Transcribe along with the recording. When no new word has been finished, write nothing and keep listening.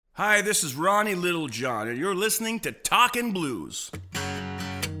Hi, this is Ronnie Littlejohn, and you're listening to Talkin' Blues.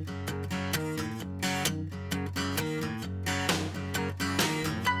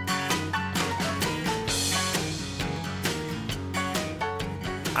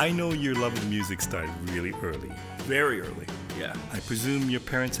 I know your love of music started really early. Very early, yeah. I presume your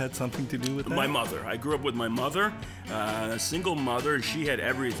parents had something to do with that? My mother. I grew up with my mother, a single mother. She had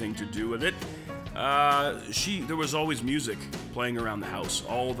everything to do with it. There was always music playing around the house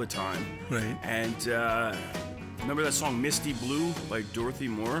all the time. Right. And remember that song Misty Blue by Dorothy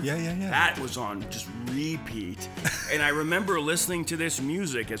Moore? Yeah. That was on just repeat. And I remember listening to this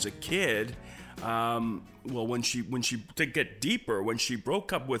music as a kid. When she to get deeper, when she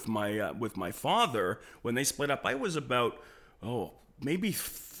broke up with my father, when they split up, I was about maybe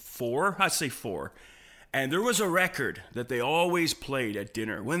 4. I'd say 4. And there was a record that they always played at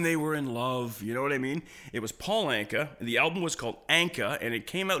dinner when they were in love, you know what I mean? It was Paul Anka. The album was called Anka, and it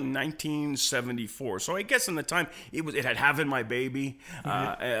came out in 1974. So I guess in the time, it had Havin' My Baby,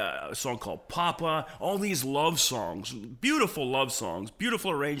 a song called Papa, all these love songs, beautiful love songs, beautiful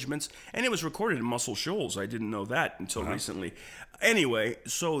arrangements, and it was recorded in Muscle Shoals. I didn't know that until recently. Anyway,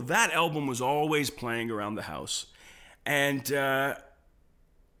 so that album was always playing around the house. And then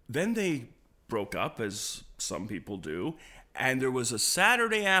they broke up, as some people do, and there was a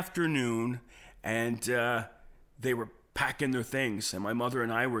Saturday afternoon, and they were packing their things, and my mother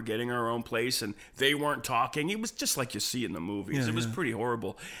and I were getting our own place, and they weren't talking. It was just like you see in the movies. It was pretty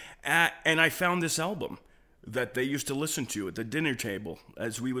horrible. And I found this album that they used to listen to at the dinner table,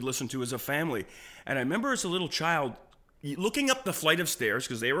 as we would listen to as a family. And I remember as a little child looking up the flight of stairs,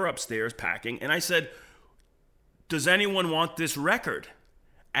 because they were upstairs packing, and I said, "Does anyone want this record?"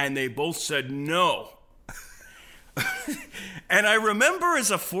 And they both said no. And I remember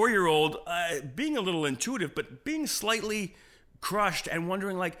as a 4-year-old being a little intuitive, but being slightly crushed and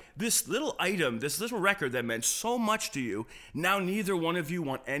wondering, like, this little item, this little record that meant so much to you, now neither one of you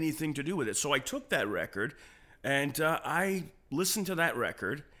want anything to do with it. So I took that record and I listened to that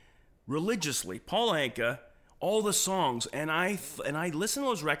record religiously. Paul Anka, all the songs, and I listened to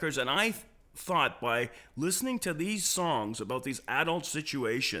those records, and I thought by listening to these songs about these adult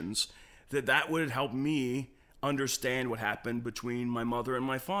situations that would help me understand what happened between my mother and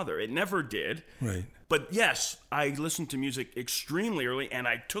my father. It never did. Right. But yes, I listened to music extremely early, and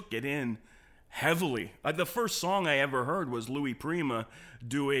I took it in heavily. The first song I ever heard was Louis Prima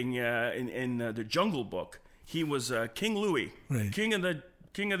doing in the Jungle Book. He was King Louis, right. King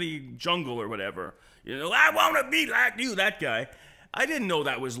of the jungle or whatever. You know, I want to be like you, that guy. I didn't know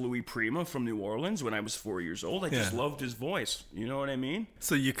that was Louis Prima from New Orleans when I was 4 years old. I just loved his voice. You know what I mean?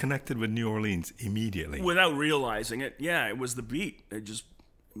 So you connected with New Orleans immediately? Without realizing it. Yeah, it was the beat. It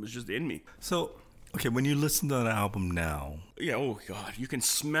was just in me. So, okay, when you listen to an album now... Yeah, oh God, you can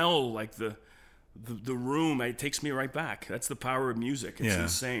smell like the room. It takes me right back. That's the power of music. It's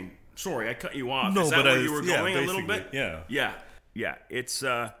insane. Sorry, I cut you off. No, Is that but where you were going a little bit? Yeah. Yeah.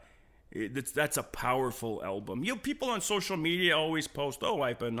 That's a powerful album. People on social media always post,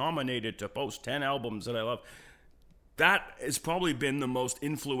 I've been nominated to post 10 albums that I love. That has probably been the most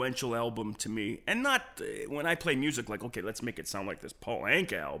influential album to me. And not when I play music like, okay, let's make it sound like this Paul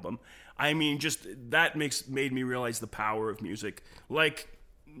Anka album. I mean, just that made me realize the power of music like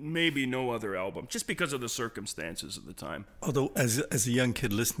maybe no other album, just because of the circumstances at the time. Although, as a young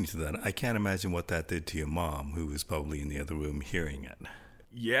kid listening to that, I can't imagine what that did to your mom, who was probably in the other room hearing it.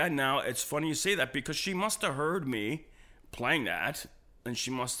 Yeah, now it's funny you say that, because she must have heard me playing that, and she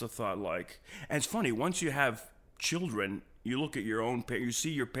must have thought like. And it's funny, once you have children, you look at your own, you see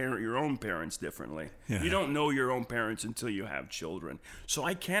your own parents differently. Yeah. You don't know your own parents until you have children. So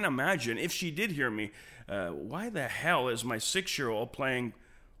I can't imagine if she did hear me. Why the hell is my 6-year-old playing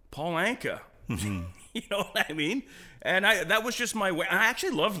Paul Anka? Mm-hmm. You know what I mean? And that was just my way. I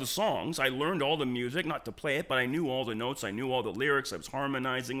actually loved the songs. I learned all the music, not to play it, but I knew all the notes. I knew all the lyrics. I was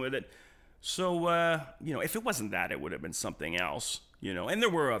harmonizing with it. So, if it wasn't that, it would have been something else, And there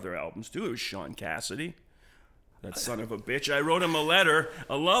were other albums, too. It was Sean Cassidy, that son of a bitch. I wrote him a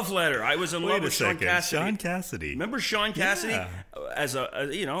love letter. I was in love with Sean Cassidy. Sean Cassidy. Remember Sean Cassidy?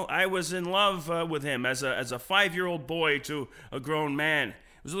 Yeah. I was in love with him as a 5-year-old boy to a grown man.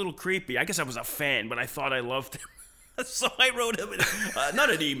 It was a little creepy. I guess I was a fan, but I thought I loved him. So I wrote him, not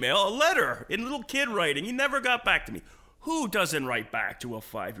an email, a letter in little kid writing. He never got back to me. Who doesn't write back to a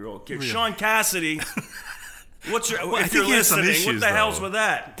 5-year-old kid? Really? Sean Cassidy. If you're listening, what the hell's with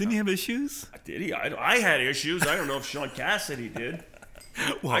that? Didn't he have issues? Did he? I had issues. I don't know if Sean Cassidy did.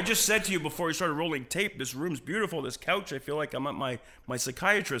 Well, I just said to you before we started rolling tape, this room's beautiful. This couch, I feel like I'm at my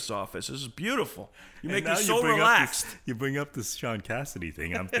psychiatrist's office. This is beautiful. You make me so relaxed. You bring up this Sean Cassidy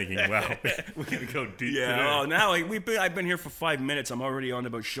thing. I'm thinking, wow, we're going to go deep today. Oh, now I've been here for 5 minutes. I'm already on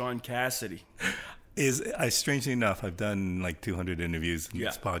about Sean Cassidy. Strangely enough, I've done like 200 interviews in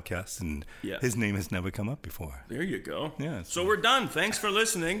this podcast, and his name has never come up before. There you go. Yeah. So we're done. Thanks for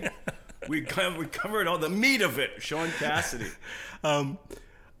listening. We covered all the meat of it. Sean Cassidy.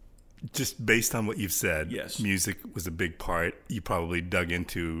 Just based on what you've said, yes, music was a big part. You probably dug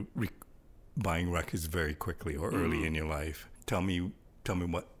into buying records very quickly or early in your life. Tell me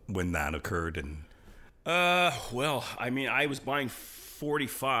when that occurred. And well, I mean, I was buying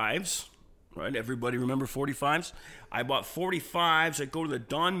 45s. Right? Everybody remember 45s? I bought 45s. I'd go to the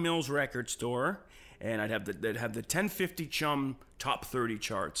Don Mills record store, and they'd have the 1050 Chum top 30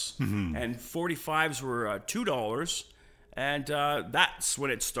 charts. Mm-hmm. And 45s were $2. And that's when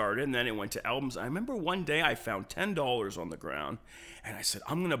it started. And then it went to albums. I remember one day I found $10 on the ground. And I said,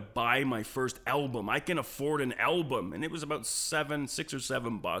 I'm going to buy my first album. I can afford an album. And it was about $6 or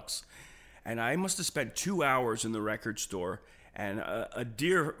 $7. And I must have spent 2 hours in the record store. And a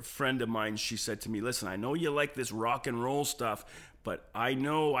dear friend of mine, she said to me, listen, I know you like this rock and roll stuff, but I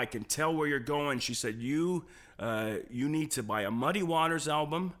know I can tell where you're going. She said, you need to buy a Muddy Waters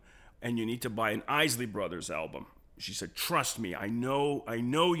album, and you need to buy an Isley Brothers album. She said, trust me, I know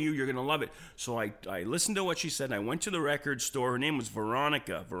you're going to love it. So I listened to what she said, and I went to the record store. Her name was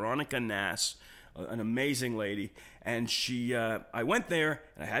Veronica Nass, an amazing lady. And I went there,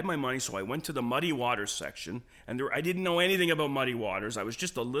 and I had my money, so I went to the Muddy Waters section. And I didn't know anything about Muddy Waters. I was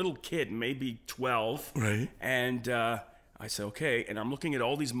just a little kid, maybe 12. Right. And I said, okay. And I'm looking at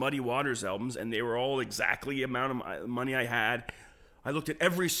all these Muddy Waters albums, and they were all exactly the amount of money I had. I looked at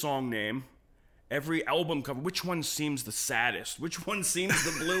every song name, every album cover. Which one seems the saddest? Which one seems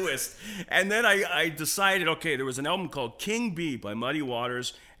the bluest? And then I decided, okay, there was an album called King Bee by Muddy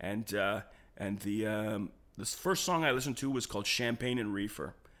Waters, and the first song I listened to was called Champagne and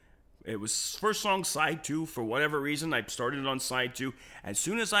Reefer. It was first song, side 2. For whatever reason, I started it on side 2. As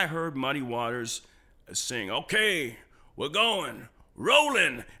soon as I heard Muddy Waters sing, okay, we're going,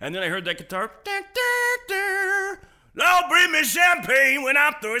 rolling, and then I heard that guitar, Lord, bring me champagne when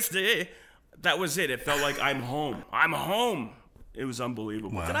I'm thirsty. That was it. It felt like I'm home. I'm home. It was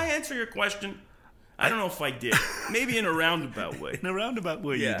unbelievable. Wow. Did I answer your question? I don't know if I did. Maybe in a roundabout way. In a roundabout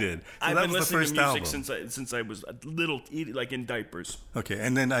way, you did. So I've that been was listening the to first music album. since I was a little, like in diapers. Okay,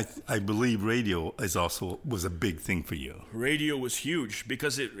 and then I believe radio was a big thing for you. Radio was huge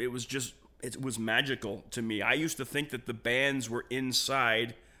because it was magical to me. I used to think that the bands were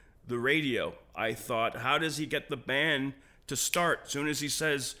inside the radio. I thought, how does he get the band to start? As soon as he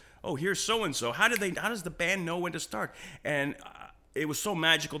says, oh, here's so and so. How does the band know when to start? And it was so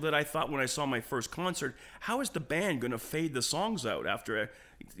magical that I thought when I saw my first concert, how is the band going to fade the songs out after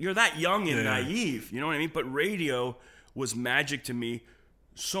you're that young and naive? You know what I mean? But radio was magic to me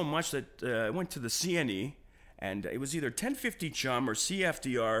so much that I went to the CNE, and it was either 1050 Chum or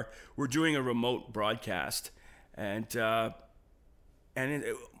CFDR were doing a remote broadcast. And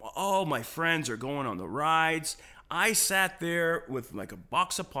all my friends are going on the rides. I sat there with like a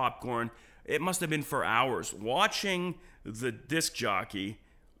box of popcorn. It must have been for hours watching the disc jockey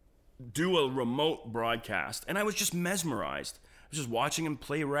do a remote broadcast. And I was just mesmerized. I was just watching him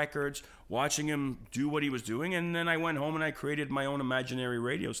play records, watching him do what he was doing. And then I went home and I created my own imaginary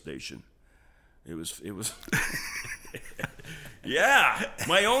radio station. It was yeah,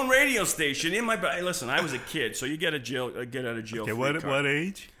 my own radio station in my. Listen, I was a kid, so you get out of jail. Okay, what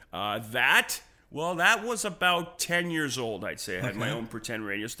age? That was about 10 years old, I'd say. I had my own pretend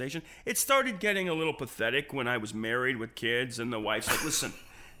radio station. It started getting a little pathetic when I was married with kids, and the wife's like, listen,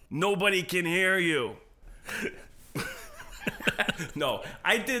 nobody can hear you. No,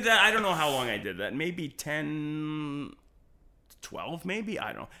 I did that. I don't know how long I did that. Maybe 10, 12 maybe?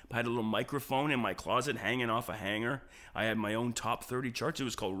 I don't know. I had a little microphone in my closet hanging off a hanger. I had my own top 30 charts. It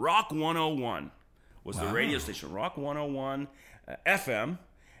was called Rock 101 was the radio station. Rock 101 FM.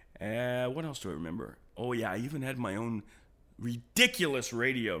 What else do I remember? Oh, yeah, I even had my own ridiculous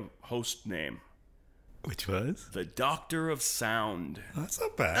radio host name. Which was? The Doctor of Sound. Oh, that's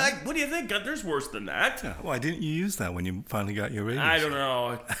not bad. What do you think? There's worse than that. Yeah. Why didn't you use that when you finally got your radio I show? don't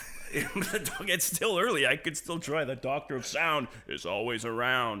know. It's still early. I could still try. The Doctor of Sound is always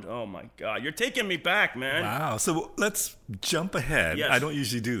around. Oh, my God. You're taking me back, man. Wow. So let's jump ahead. Yes. I don't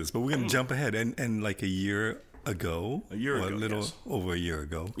usually do this, but we're going to jump ahead. And like a year ago, a little yes. Over a year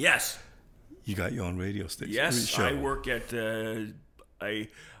ago, yes, you got your own radio station. Yes, show. I work at I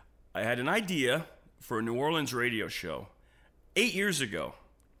had an idea for a New Orleans radio show, 8 years ago,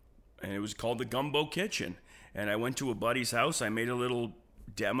 and it was called the Gumbo Kitchen. And I went to a buddy's house. I made a little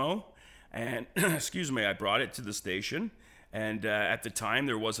demo, and excuse me, I brought it to the station. And at the time,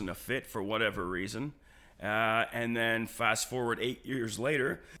 there wasn't a fit for whatever reason. And then fast forward 8 years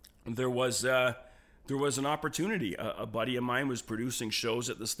later, there was an opportunity. A buddy of mine was producing shows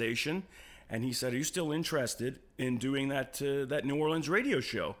at the station, and he said, "Are you still interested in doing that New Orleans radio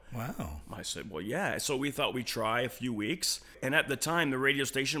show?" Wow. I said, "Well, yeah." So we thought we'd try a few weeks. And at the time, the radio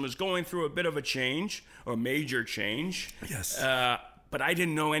station was going through a bit of a change, or major change. Yes. But I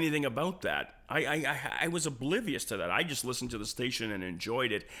didn't know anything about that. I was oblivious to that. I just listened to the station and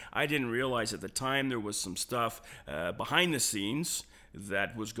enjoyed it. I didn't realize at the time there was some stuff behind the scenes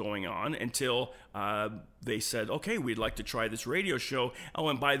that was going on until they said, "Okay, we'd like to try this radio show. Oh,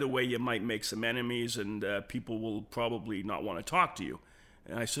 and by the way, you might make some enemies, and people will probably not want to talk to you."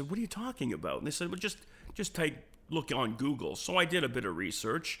 And I said, "What are you talking about?" And they said, "Well, just look on Google." So I did a bit of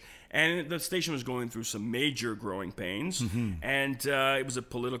research, and the station was going through some major growing pains, and it was a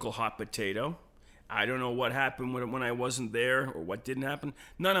political hot potato. I don't know what happened when I wasn't there or what didn't happen.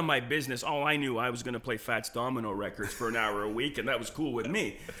 None of my business. All I knew, I was going to play Fats Domino records for an hour a week, and that was cool with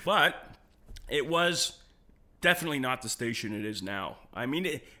me. But it was definitely not the station it is now. I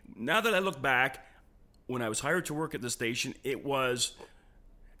mean, now that I look back, when I was hired to work at the station, it was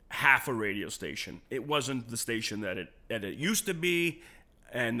half a radio station. It wasn't the station that it used to be,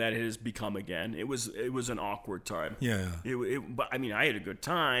 and that it has become again. It was an awkward time. Yeah. But I mean, I had a good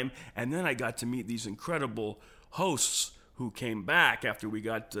time, and then I got to meet these incredible hosts who came back after we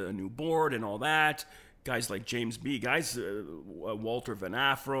got a new board and all that. Guys like James B. Walter Van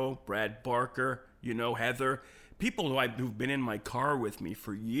Afro, Brad Barker, Heather. People who've been in my car with me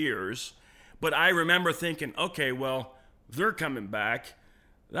for years. But I remember thinking, okay, well, they're coming back.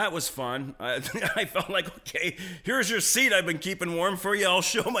 That was fun. I felt like, okay, here's your seat I've been keeping warm for you. I'll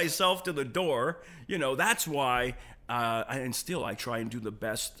show myself to the door. That's why, and still I try and do the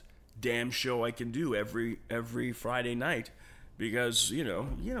best damn show I can do every Friday night, because, you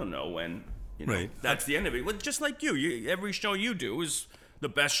don't know when, right. That's the end of it. Well, just like you, every show you do is the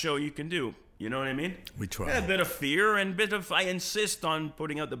best show you can do. You know what I mean? We try. Yeah, a bit of fear and I insist on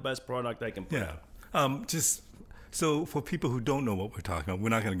putting out the best product I can put out. So for people who don't know what we're talking about, we're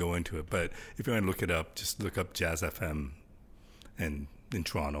not going to go into it, but if you want to look it up, just look up Jazz FM in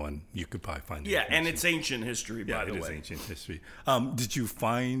Toronto, and you could probably find it. Yeah, and it's ancient history, by the way. Yeah, it is ancient history. Did you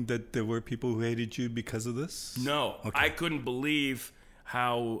find that there were people who hated you because of this? No. Okay. I couldn't believe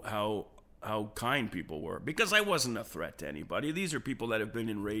how kind people were, because I wasn't a threat to anybody. These are people that have been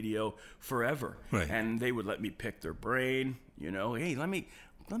in radio forever. Right. And they would let me pick their brain, hey, let me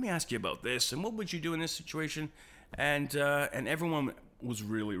ask you about this, and what would you do in this situation? And everyone was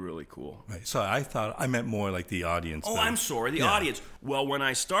really, really cool. Right. So I meant more like the audience. Oh, I'm sorry, the audience. Well, when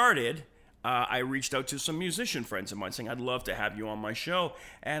I started, I reached out to some musician friends of mine saying, "I'd love to have you on my show."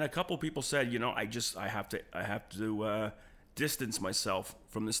 And a couple people said, I have to distance myself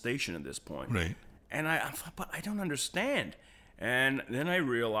from the station at this point. Right. And I thought, but I don't understand. And then I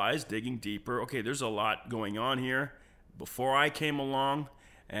realized, digging deeper, okay, there's a lot going on here before I came along.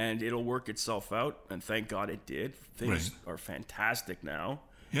 And it'll work itself out, and thank God it did. Things are fantastic now.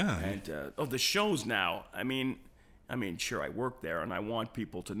 Yeah. And the shows now. I mean, sure, I work there, and I want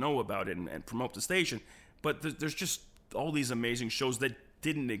people to know about it and promote the station. But there's just all these amazing shows that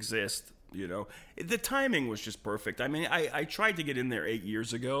didn't exist. The timing was just perfect. I mean, I tried to get in there 8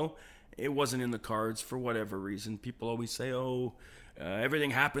 years ago. It wasn't in the cards for whatever reason. People always say, "Oh,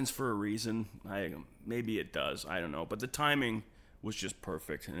 everything happens for a reason." Maybe it does. I don't know. But the timing was just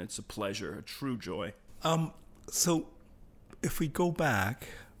perfect, and it's a pleasure, a true joy. So if we go back,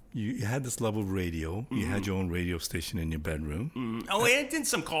 you had this love of radio. You had your own radio station in your bedroom. Oh, and did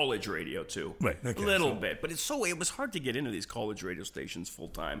some college radio too. Right, okay, a little bit, but it was hard to get into these college radio stations full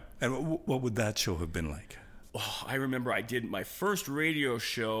time. And what would that show have been like? Oh, I remember I did my first radio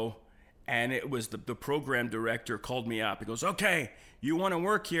show, and it was the program director called me up. He goes, "Okay, you want to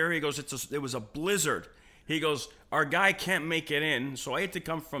work here?" He goes, "It was a blizzard." He goes, "Our guy can't make it in," so I had to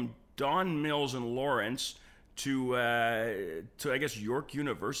come from Don Mills and Lawrence to I guess York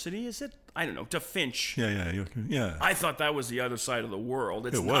University, is it? I don't know, to Finch. Yeah. I thought that was the other side of the world.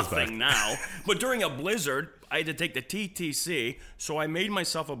 It's was nothing now. But during a blizzard, I had to take the TTC, so I made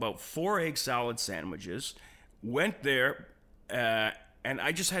myself about 4 egg salad sandwiches, went there, and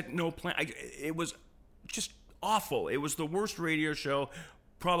I just had no plan. It was just awful. It was the worst radio show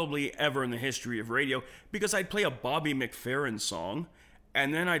probably ever in the history of radio, because I'd play a Bobby McFerrin song,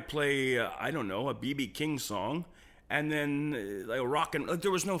 and then I'd play, a B.B. King song, and then like rock and there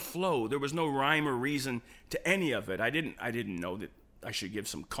was no flow. There was no rhyme or reason to any of it. I didn't know that I should give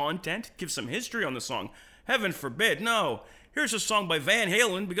some content, give some history on the song. Heaven forbid. No. Here's a song by Van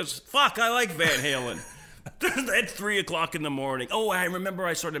Halen because fuck, I like Van Halen. At 3 o'clock in the morning. Oh, I remember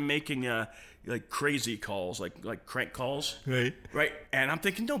I started making like crazy calls, like crank calls. Right. And I'm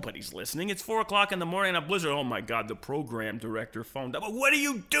thinking nobody's listening. It's 4 o'clock in the morning on Blizzard. Oh my God, the program director phoned up. What are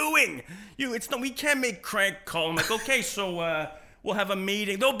you doing? We can't make crank call. I'm like, okay, so we'll have a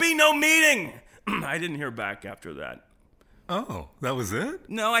meeting. There'll be no meeting. I didn't hear back after that. Oh, that was it?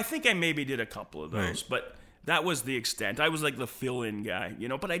 No, I think I maybe did a couple of those, Right. but that was the extent. I was like the fill-in guy,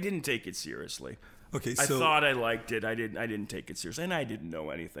 but I didn't take it seriously. Okay, I so thought I liked it. I didn't take it seriously, and I didn't know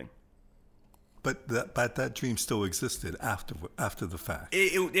anything. but that dream still existed after the fact.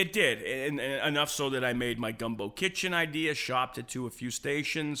 It did, and enough so that I made my Gumbo Kitchen idea, shopped it to a few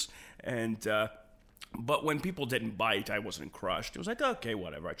stations, and but when people didn't bite, I wasn't crushed. It was like, okay,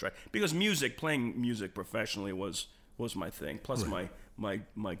 whatever, I tried. Because playing music professionally was my thing. Plus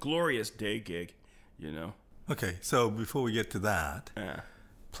my glorious day gig, Okay, so before we get to that,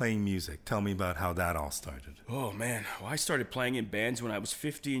 playing music, tell me about how that all started. Oh, man. Well, I started playing in bands when I was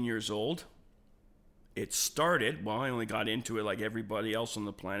 15 years old. It started, I only got into it like everybody else on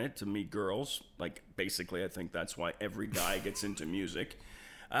the planet to meet girls. Like, basically, I think that's why every guy gets into music.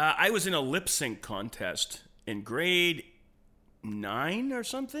 I was in a lip sync contest in grade 9 or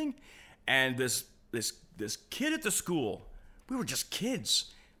something. And this kid at the school, we were just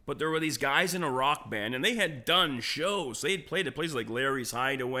kids. But there were these guys in a rock band, and they had done shows. They had played at places like Larry's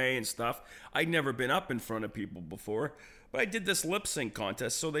Hideaway and stuff. I'd never been up in front of people before, but I did this lip sync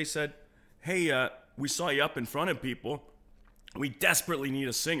contest. So they said, hey, we saw you up in front of people. We desperately need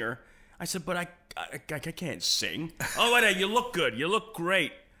a singer. I said, but I can't sing. Oh, wait, you look good. You look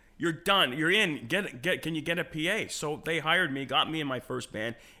great. You're done. You're in. Can you get a PA? So they hired me, got me in my first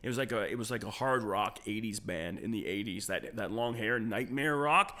band. It was like a hard rock 80s band in the 80s, that long hair nightmare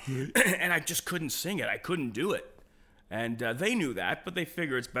rock. And I just couldn't sing it. I couldn't do it. And they knew that, but they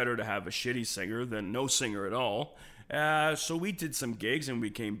figure it's better to have a shitty singer than no singer at all. So we did some gigs and we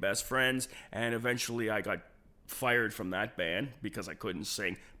became best friends. And eventually I got fired from that band because I couldn't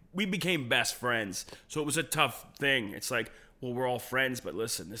sing. We became best friends. So it was a tough thing. It's like, well, we're all friends, but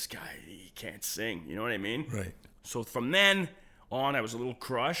listen, this guy, he can't sing. You know what I mean? Right. So from then on, I was a little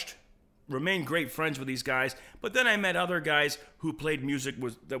crushed. Remained great friends with these guys, but then I met other guys who played music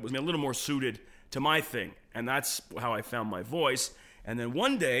that was a little more suited to my thing, and that's how I found my voice. And then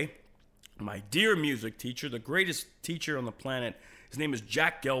one day, my dear music teacher, the greatest teacher on the planet, his name is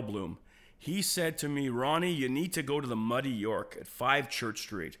Jack Gelblum. He said to me, Ronnie, you need to go to the Muddy York at 5 Church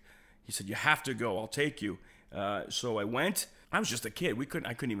Street. He said, you have to go. I'll take you. So I went. I was just a kid.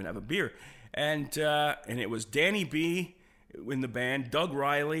 I couldn't even have a beer. And it was Danny B in the band, Doug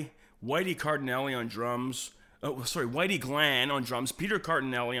Riley, Whitey Cardinelli on drums. Whitey Glenn on drums, Peter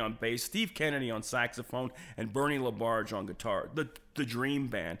Cardinelli on bass, Steve Kennedy on saxophone, and Bernie LaBarge on guitar. The Dream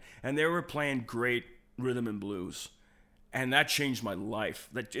Band. And they were playing great rhythm and blues. And that changed my life.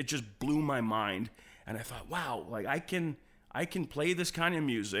 It just blew my mind. And I thought, wow, like I can play this kind of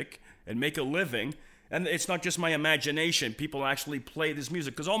music and make a living. And it's not just my imagination. People actually play this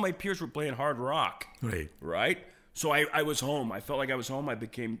music because all my peers were playing hard rock. Right? So I was home. I felt like I was home. I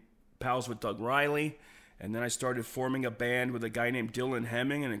became pals with Doug Riley. And then I started forming a band with a guy named Dylan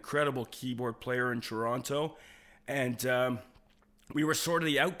Hemming, an incredible keyboard player in Toronto. And we were sort of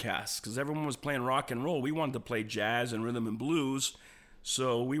the outcasts because everyone was playing rock and roll. We wanted to play jazz and rhythm and blues.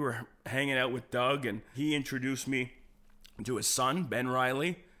 So we were hanging out with Doug, and he introduced me to his son, Ben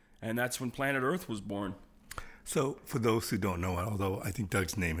Riley. And that's when Planet Earth was born. So, for those who don't know, although I think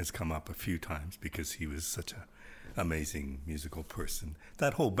Doug's name has come up a few times because he was such an amazing musical person,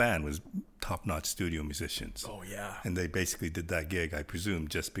 that whole band was top-notch studio musicians. Oh, yeah. And they basically did that gig, I presume,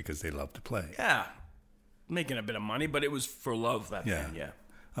 just because they loved to play. Yeah. Making a bit of money, but it was for love, that band, yeah.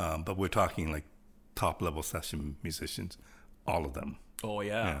 But we're talking like top-level session musicians, all of them. Oh,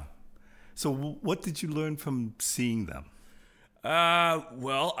 yeah. So, what did you learn from seeing them?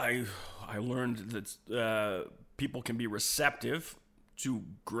 Well, I learned that people can be receptive to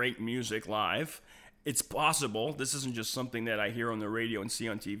great music live. It's possible. This isn't just something that I hear on the radio and see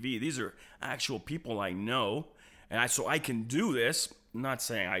on TV. These are actual people I know, and so I can do this. I'm not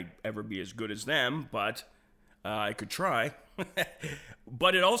saying I'd ever be as good as them, but I could try.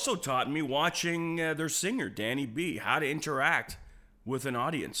 But it also taught me watching their singer, Danny B, how to interact with an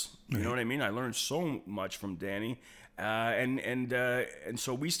audience. You know what I mean? I learned so much from Danny. And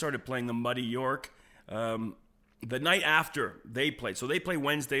so we started playing the Muddy York the night after they played. So they play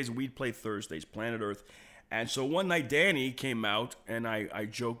Wednesdays, we'd play Thursdays, Planet Earth. And so one night Danny came out, and I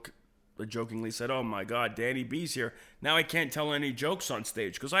jokingly said, "Oh my God, Danny B's here. Now I can't tell any jokes on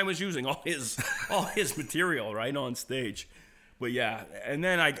stage," because I was using all his material right on stage. But yeah, and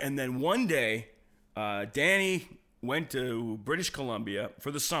then one day, Danny went to British Columbia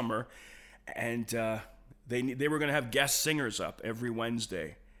for the summer, and they were going to have guest singers up every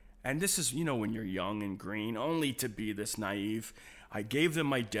Wednesday. And this is, when you're young and green, only to be this naive. I gave them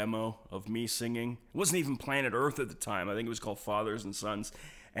my demo of me singing. It wasn't even Planet Earth at the time. I think it was called Fathers and Sons.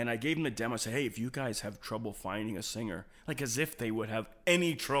 And I gave them the demo. I said, "Hey, if you guys have trouble finding a singer," like as if they would have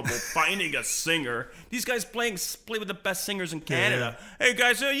any trouble finding a singer. These guys play with the best singers in Canada. Yeah. "Hey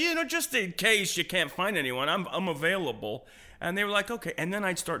guys, just in case you can't find anyone, I'm available." And they were like, "Okay." And then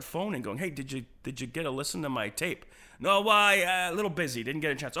I'd start phoning, going, "Hey, did you get a listen to my tape?" "No, why? A little busy. Didn't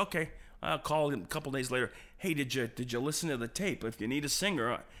get a chance." "Okay." I'll call him a couple days later. "Hey, did you listen to the tape? If you need a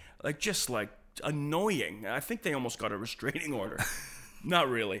singer," just annoying. I think they almost got a restraining order.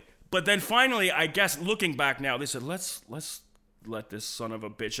 Not really. But then finally, I guess looking back now, they said, let's let this son of a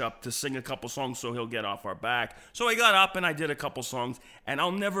bitch up to sing a couple songs so he'll get off our back. So I got up and I did a couple songs, and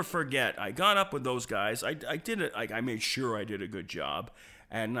I'll never forget. I got up with those guys. I did it. I made sure I did a good job.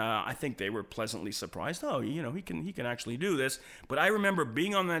 And I think they were pleasantly surprised. Oh, he can actually do this. But I remember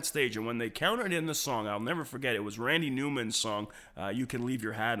being on that stage, and when they counted in the song, I'll never forget. It was Randy Newman's song, "You Can Leave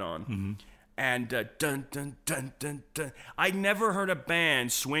Your Hat On." Mm-hmm. And dun dun dun dun dun. I never heard a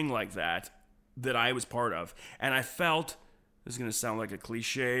band swing like that I was part of. And I felt, this is going to sound like a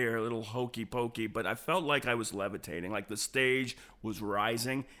cliche or a little hokey pokey, but I felt like I was levitating, like the stage was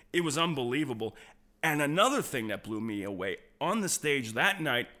rising. It was unbelievable. And another thing that blew me away on the stage that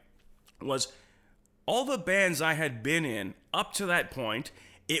night was all the bands I had been in up to that point.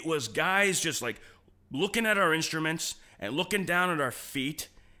 It was guys just looking at our instruments and looking down at our feet.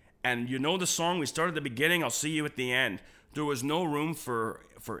 And the song, we start at the beginning, I'll see you at the end. There was no room for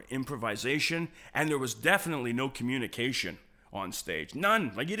improvisation, and there was definitely no communication on stage.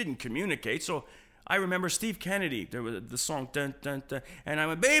 None. You didn't communicate. So I remember Steve Kennedy, there was the song, dun, dun, dun, and I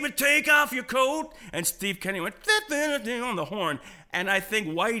went, "Baby, take off your coat." And Steve Kennedy went, dun, dun, dun, on the horn. And I think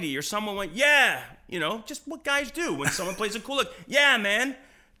Whitey or someone went, "Yeah." Just what guys do when someone plays a cool lick. "Yeah, man."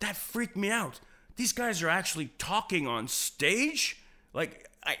 That freaked me out. These guys are actually talking on stage?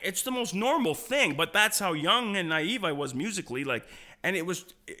 It's the most normal thing, but that's how young and naive I was musically. And it was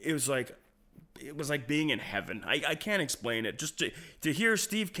like being in heaven. I can't explain it. Just to hear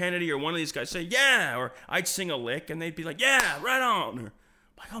Steve Kennedy or one of these guys say, "Yeah," or I'd sing a lick and they'd be like, "Yeah, right on." Or,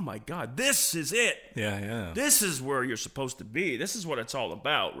 oh my God, this is it. Yeah. This is where you're supposed to be. This is what it's all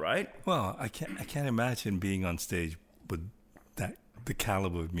about, right? Well, I can't imagine being on stage with the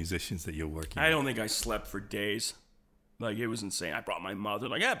caliber of musicians that you're working with. I don't think I slept for days. It was insane. I brought my mother.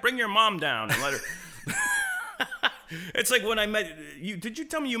 "Yeah, bring your mom down and let her." It's like when I met you. Did you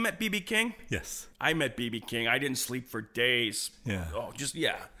tell me you met B.B. King? Yes. I met B.B. King. I didn't sleep for days. Yeah. Oh,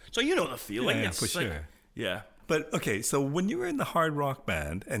 yeah. So the feeling. Yeah, for sure. Yeah. But, okay, so when you were in the hard rock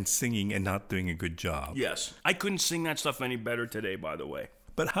band and singing and not doing a good job. Yes. I couldn't sing that stuff any better today, by the way.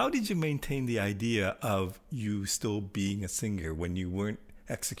 But how did you maintain the idea of you still being a singer when you weren't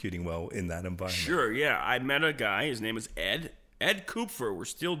executing well in that environment? Sure, yeah. I met a guy. His name is Ed Kupfer. We're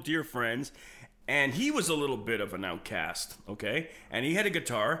still dear friends. And he was a little bit of an outcast, okay? And he had a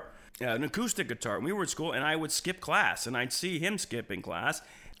guitar, an acoustic guitar. And we were at school, and I would skip class. And I'd see him skipping class.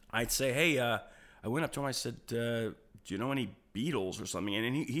 I'd say, "Hey," I went up to him. I said, "Do you know any Beatles or something?"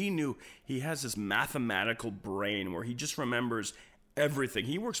 And he knew. He has this mathematical brain where he just remembers everything.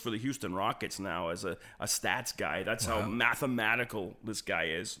 He works for the Houston Rockets now as a stats guy. That's how mathematical this guy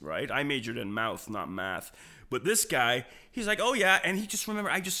is, right? I majored in mouth, not math. But this guy, he's like, "Oh yeah," and he just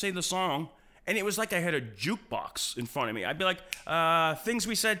remembered. I just say the song, and it was like I had a jukebox in front of me. I'd be like, "Things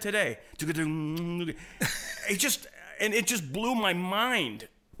we said today." It just blew my mind,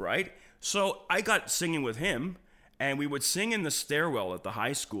 right? So I got singing with him, and we would sing in the stairwell at the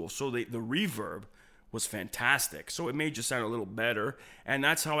high school. So the reverb was fantastic. So it made you sound a little better. And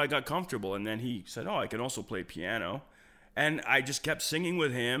that's how I got comfortable. And then he said, "Oh, I can also play piano." And I just kept singing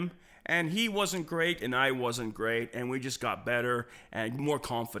with him. And he wasn't great, and I wasn't great. And we just got better and more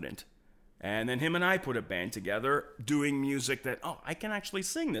confident. And then him and I put a band together doing music that, I can actually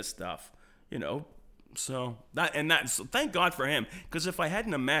sing this stuff, So thank God for him. Because if I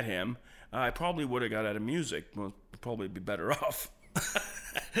hadn't have met him, I probably would have got out of music. Well, I'd probably be better off.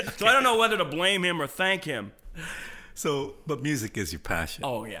 So I don't know whether to blame him or thank him. But music is your passion.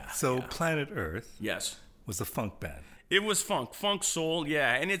 Oh, yeah. So yeah. Planet Earth yes, was a funk band. It was funk soul,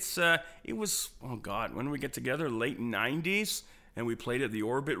 yeah. And it was, oh God, when did we get together? Late 90s? and we played at the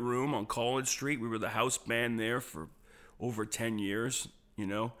Orbit Room on College Street. We were the house band there for over 10 years, you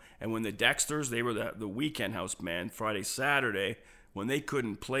know. And when the Dexters, they were the weekend house band, Friday, Saturday. When they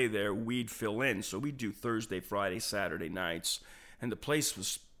couldn't play there, we'd fill in. So we'd do Thursday, Friday, Saturday nights. And the place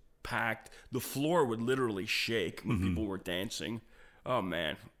was packed. The floor would literally shake when people were dancing. Oh,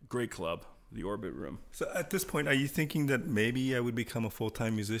 man. Great club, the Orbit Room. So at this point, are you thinking that maybe I would become a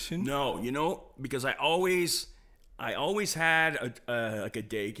full-time musician? No, you know, because I always had a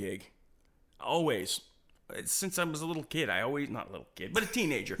day gig. Always. Since I was a little kid, not a little kid, but a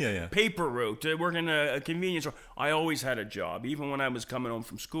teenager. Yeah. Paper route, working a convenience store. I always had a job. Even when I was coming home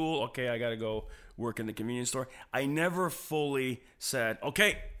from school, okay, I got to go work in the convenience store. I never fully said,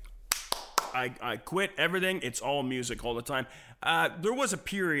 okay, I quit everything. It's all music all the time. There was a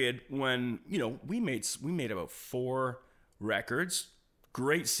period when, you know, we made about 4 records,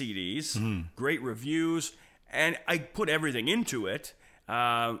 great CDs, great reviews, and I put everything into it.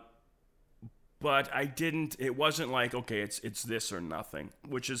 But it wasn't like, okay, it's this or nothing,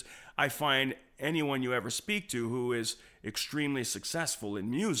 which is, I find anyone you ever speak to who is extremely successful in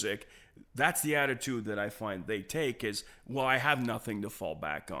music, that's the attitude that I find they take is, well, I have nothing to fall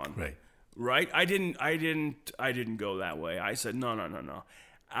back on. Right? I didn't go that way. I said, no.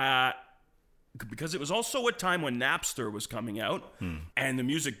 Because it was also a time when Napster was coming out and the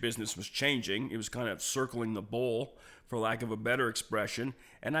music business was changing. It was kind of circling the bowl, for lack of a better expression.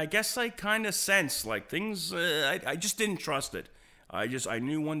 And I guess I kind of sensed like things, I just didn't trust it. I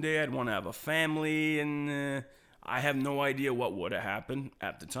knew one day I'd want to have a family, and I have no idea what would have happened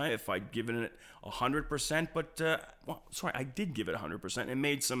at the time if I'd given it 100%. But, I did give it 100% and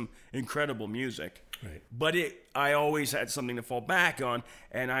made some incredible music. Right. But I always had something to fall back on.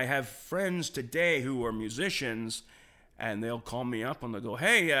 And I have friends today who are musicians, and they'll call me up and they'll go,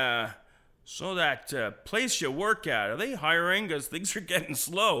 hey, so that place you work at, are they hiring? Because things are getting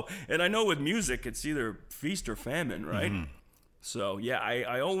slow. And I know with music, it's either feast or famine, right? So, yeah,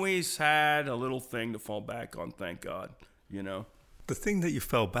 I always had a little thing to fall back on, thank God, you know. The thing that you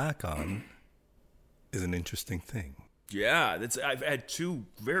fell back on is an interesting thing. Yeah, I've had 2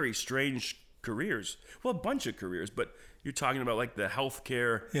 very strange careers. Well, a bunch of careers, but you're talking about like the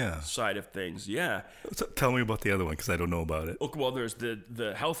healthcare side of things. Yeah. So tell me about the other one, because I don't know about it. Okay, well, there's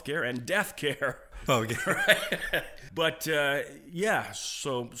the healthcare and death care. Oh, okay. Right? But, yeah,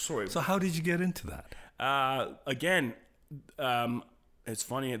 so, sorry. So how did you get into that? Again, it's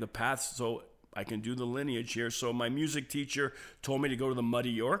funny, the path, so I can do the lineage here. So my music teacher told me to go to the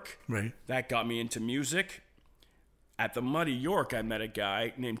Muddy York. Right. That got me into music. At the Muddy York, I met a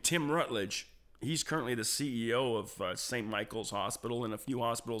guy named Tim Rutledge. He's currently the CEO of St. Michael's Hospital and a few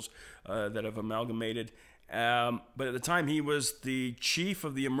hospitals that have amalgamated. But at the time, he was the chief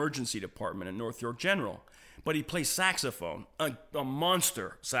of the emergency department at North York General. But he plays saxophone, a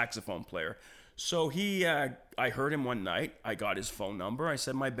monster saxophone player. So I heard him one night. I got his phone number. I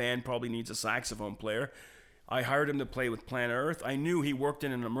said, my band probably needs a saxophone player. I hired him to play with Planet Earth. I knew he worked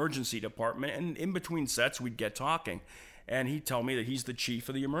in an emergency department, and in between sets, we'd get talking. And he'd tell me that he's the chief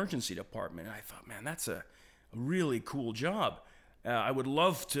of the emergency department. And I thought, man, that's a really cool job. I would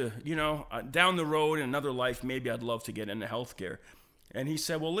love to, down the road in another life, maybe I'd love to get into healthcare. And he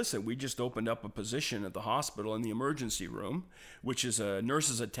said, well, listen, we just opened up a position at the hospital in the emergency room, which is a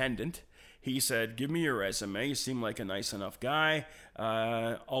nurse's attendant. He said, give me your resume. You seem like a nice enough guy.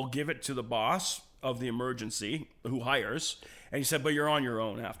 I'll give it to the boss of the emergency who hires. And he said, but you're on your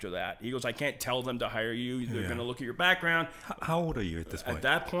own after that. He goes, I can't tell them to hire you. They're going to look at your background. How old are you at this point? At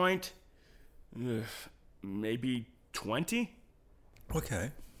that point, maybe 20.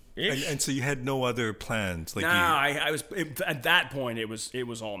 Okay. And so you had no other plans? I was at that point. It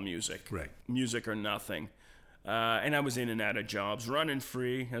was all music. Right. Music or nothing. And I was in and out of jobs, running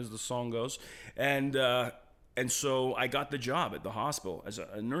free, as the song goes. And so I got the job at the hospital as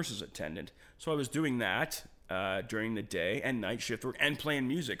a nurse's attendant. So I was doing that during the day and night shift work and playing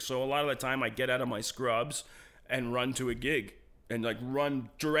music. So a lot of the time I get out of my scrubs and run to a gig and run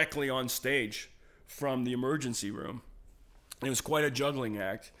directly on stage from the emergency room. It was quite a juggling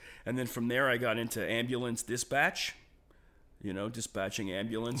act. And then from there I got into ambulance dispatch, dispatching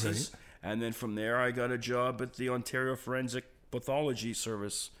ambulances. Right. And then from there I got a job at the Ontario Forensic Pathology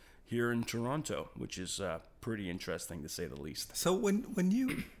Service here in Toronto, which is pretty interesting to say the least. So when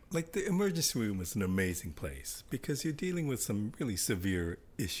you, the emergency room is an amazing place because you're dealing with some really severe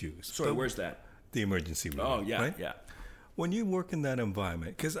issues. Sorry, where's that? The emergency room. Oh, yeah, right? Yeah. When you work in that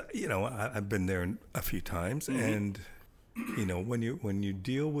environment, because, I've been there a few times, and, when you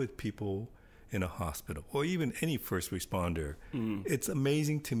deal with people in a hospital or even any first responder, it's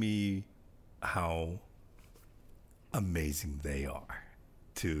amazing to me how amazing they are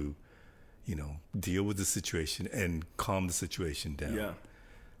to, deal with the situation and calm the situation down. Yeah.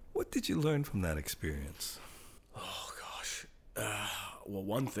 What did you learn from that experience? Oh, gosh. Well,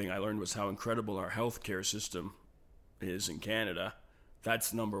 one thing I learned was how incredible our healthcare system is in Canada.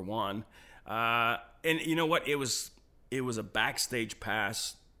 That's number one. And you know what? It was a backstage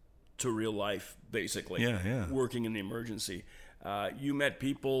pass to real life, basically. Yeah. Working in the emergency. You met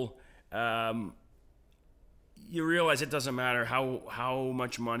people. You realize it doesn't matter how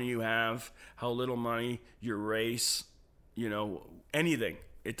much money you have, how little money, your race, anything.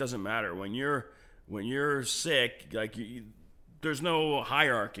 It doesn't matter. When you're sick, like there's no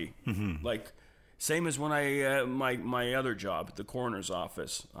hierarchy. Mm-hmm. Like same as when I my other job at the coroner's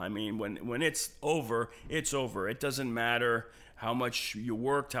office. I mean, when it's over, it's over. It doesn't matter how much you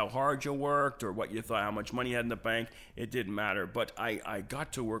worked, how hard you worked, or what you thought, how much money you had in the bank. It didn't matter. But I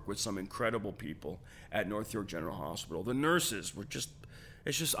got to work with some incredible people at North York General Hospital. The nurses were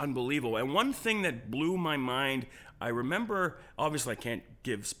it's just unbelievable. And one thing that blew my mind, I remember, obviously I can't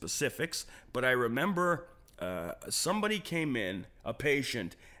give specifics, but I remember somebody came in, a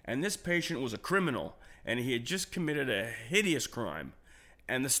patient, and this patient was a criminal, and he had just committed a hideous crime.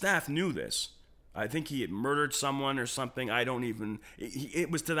 And the staff knew this. I think he had murdered someone or something. It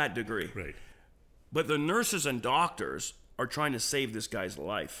was to that degree. Right. But the nurses and doctors are trying to save this guy's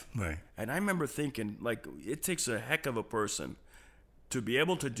life. Right. And I remember thinking, like, it takes a heck of a person to be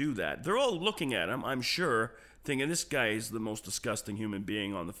able to do that. They're all looking at him, I'm sure, thinking this guy is the most disgusting human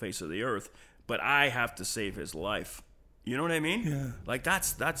being on the face of the earth, but I have to save his life. You know what I mean? Yeah. Like,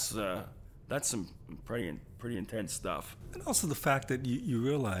 that's some pretty intense stuff. And also the fact that you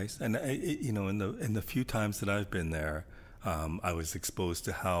realize, and in the few times that I've been there, I was exposed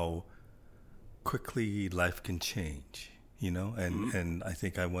to how quickly life can change. And I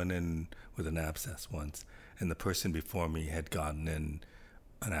think I went in with an abscess once, and the person before me had gotten in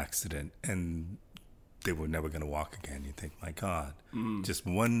an accident, and they were never going to walk again. You think, my God, just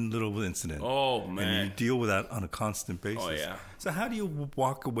one little incident. Oh, man. And you deal with that on a constant basis. Oh, yeah. So how do you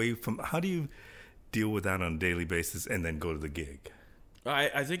how do you deal with that on a daily basis and then go to the gig?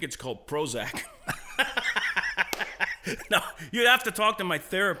 I think it's called Prozac. No, you'd have to talk to my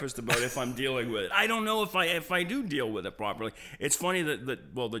therapist about if I'm dealing with it. I don't know if I do deal with it properly. It's funny that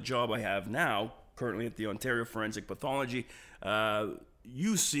the job I have now, currently at the Ontario Forensic Pathology,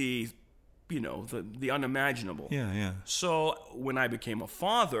 you see, the unimaginable. Yeah. So when I became a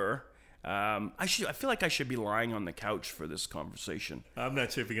father, I feel like I should be lying on the couch for this conversation. I'm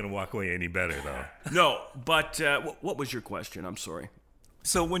not sure if you're going to walk away any better, though. No, but what was your question? I'm sorry.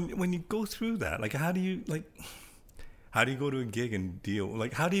 So when you go through that, like, how do you go to a gig and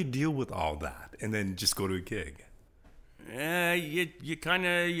how do you deal with all that and then just go to a gig? You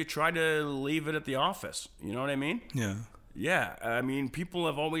try to leave it at the office. You know what I mean? Yeah. Yeah. I mean, people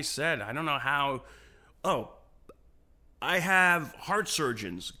have always said, I don't know how. Oh, I have heart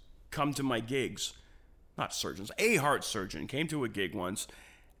surgeons come to my gigs. Not surgeons. A heart surgeon came to a gig once,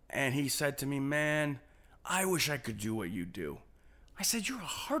 and he said to me, "Man, I wish I could do what you do." I said, "You're a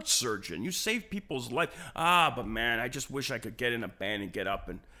heart surgeon. You save people's life." But man, I just wish I could get in a band and get up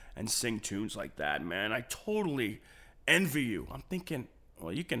and sing tunes like that, man. I totally envy you. I'm thinking,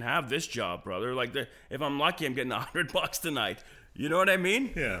 well, you can have this job, brother. Like, if I'm lucky, I'm getting $100 tonight. You know what I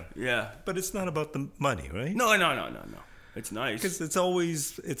mean? Yeah. Yeah. But it's not about the money, right? No. It's nice. Because it's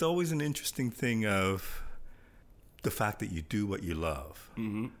always an interesting thing of the fact that you do what you love.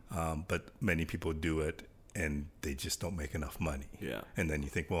 Mm-hmm. But many people do it and they just don't make enough money. Yeah. And then you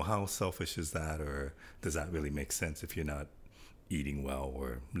think, well, how selfish is that? Or does that really make sense if you're not eating well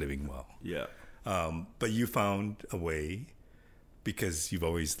or living well? Yeah. But you found a way, because you've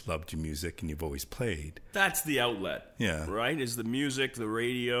always loved your music and you've always played. That's the outlet. Yeah. Right? Is the music, the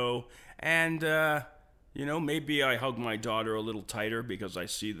radio, and maybe I hug my daughter a little tighter because I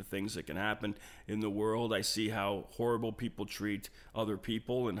see the things that can happen in the world. I see how horrible people treat other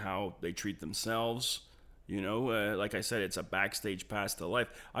people and how they treat themselves. Like I said, it's a backstage pass to life.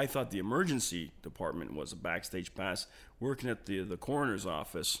 I thought the emergency department was a backstage pass. Working at the coroner's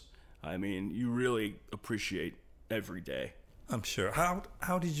office, I mean, you really appreciate every day. I'm sure.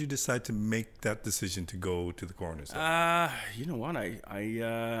 How did you decide to make that decision to go to the coroner's office? You know what?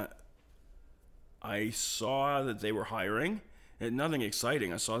 I saw that they were hiring. Nothing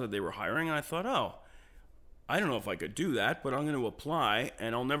exciting. I saw that they were hiring, and I thought, I don't know if I could do that, but I'm going to apply.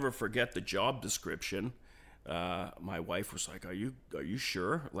 And I'll never forget the job description. My wife was like, "Are you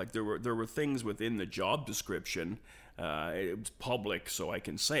sure?" Like there were things within the job description. It was public, so I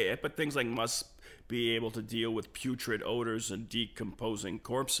can say it, but things like must be able to deal with putrid odors and decomposing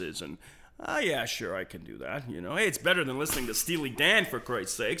corpses, and Yeah, sure, I can do that. You know, hey, it's better than listening to Steely Dan, for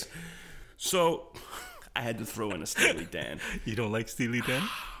Christ's sakes. So I had to throw in a Steely Dan. You don't like Steely Dan?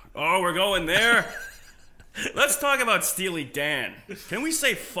 Oh, we're going there. Let's talk about Steely Dan. Can we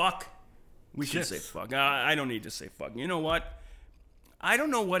say fuck? We should say fuck. I don't need to say fuck. You know what? I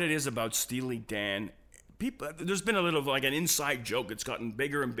don't know what it is about Steely Dan. There's been a little like an inside joke. It's gotten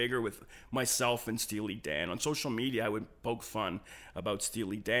bigger and bigger with myself and Steely Dan. On social media, I would poke fun about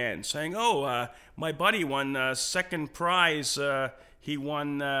Steely Dan, saying, "Oh, my buddy won second prize. He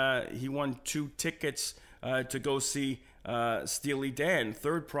won 2 tickets to go see Steely Dan.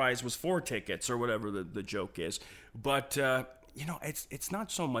 Third prize was 4 tickets, or whatever the joke is." But you know, it's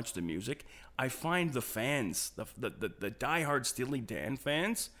not so much the music. I find the fans, the diehard Steely Dan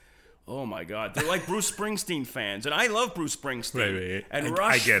fans. Oh my God, they're like Bruce Springsteen fans, and I love Bruce Springsteen. Right. And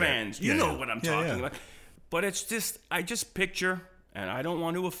Rush fans. It. You know what I'm talking about. But it's just, I just picture, and I don't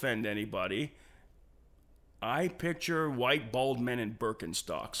want to offend anybody, I picture white bald men in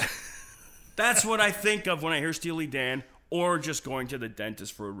Birkenstocks. That's what I think of when I hear Steely Dan, or just going to the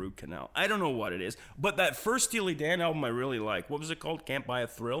dentist for a root canal. I don't know what it is, but that first Steely Dan album I really like. What was it called? Can't Buy a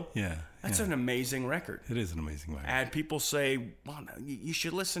Thrill? Yeah. That's an amazing record. It is an amazing record. And people say, well, you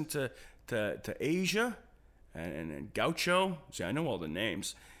should listen to Asia and Gaucho. See, I know all the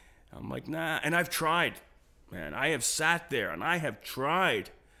names. I'm like, nah. And I've tried, man. I have sat there and I have tried.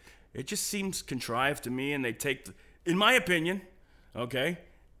 It just seems contrived to me, and they take, in my opinion, okay,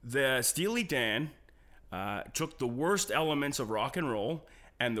 the Steely Dan took the worst elements of rock and roll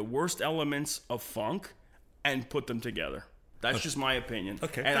and the worst elements of funk and put them together. That's just my opinion.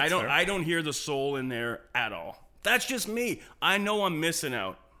 Okay, and that's fair. I don't hear the soul in there at all. That's just me. I know I'm missing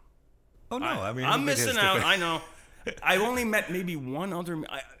out. Oh no, I'm missing out. I know. I've only met maybe one other,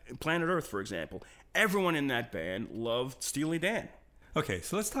 Planet Earth, for example. Everyone in that band loved Steely Dan. Okay,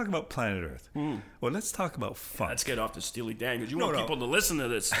 so let's talk about Planet Earth. Well, let's talk about funk. Let's get off to Steely Dan because you want people to listen to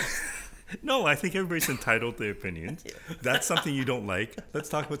this. No, I think everybody's entitled to their opinions. That's something you don't like. Let's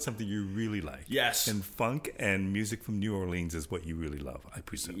talk about something you really like. Yes. And funk and music from New Orleans is what you really love, I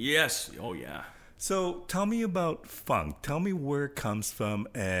presume. Yes. Oh, yeah. So tell me about funk. Tell me where it comes from.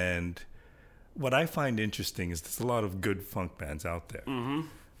 And what I find interesting is there's a lot of good funk bands out there. Mm-hmm.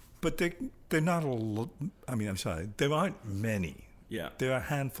 But they're not there aren't many. Yeah. There are a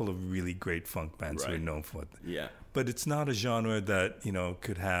handful of really great funk bands who are known for it. Yeah. But it's not a genre that,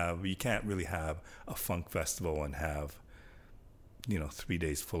 you can't really have a funk festival and have, 3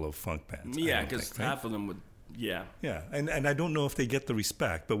 days full of funk bands. Yeah, because half of them would, yeah. Yeah, and I don't know if they get the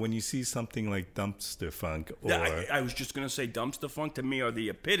respect, but when you see something like Dumpster Funk or... Yeah, I was just going to say Dumpster Funk to me are the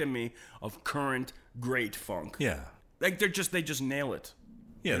epitome of current great funk. Yeah. Like they just nail it.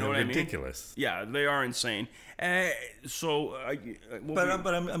 Yeah, you know they're what ridiculous. I mean? Yeah, they are insane. But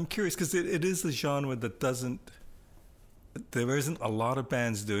I'm curious because it is a genre that doesn't. There isn't a lot of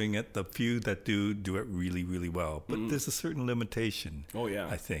bands doing it. The few that do it really, really well. But there's a certain limitation. Oh yeah,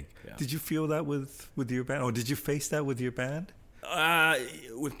 I think. Yeah. Did you feel that with your band, or did you face that with your band?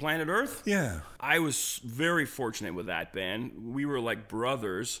 With Planet Earth? Yeah, I was very fortunate with that band. We were like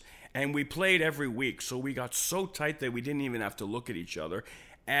brothers, and we played every week. So we got so tight that we didn't even have to look at each other.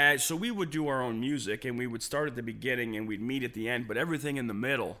 So we would do our own music, and we would start at the beginning, and we'd meet at the end. But everything in the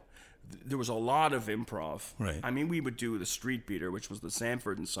middle, there was a lot of improv. Right. I mean, we would do the Street Beater, which was the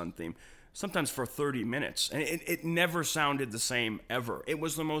Sanford and Son theme, sometimes for 30 minutes. And it never sounded the same ever. It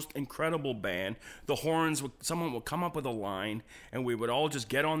was the most incredible band. The horns, someone would come up with a line, and we would all just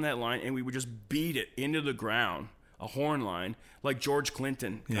get on that line, and we would just beat it into the ground, a horn line, like George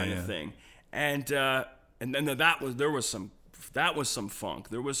Clinton kind of thing. And then there was some funk.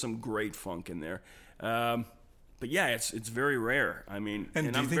 There was some great funk in there. But yeah, it's very rare. I mean,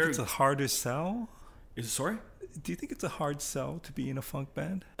 and do you think it's a harder sell? Sorry? Do you think it's a hard sell to be in a funk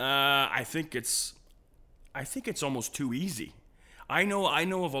band? I think it's almost too easy. I know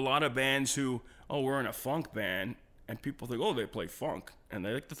of a lot of bands who, we're in a funk band, and people think, they play funk, and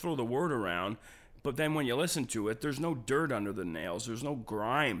they like to throw the word around. But then when you listen to it, there's no dirt under the nails. There's no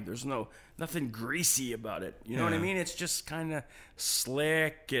grime. There's nothing greasy about it. You know what I mean? It's just kind of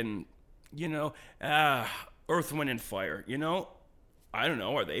slick and, Earth, Wind, and Fire. I don't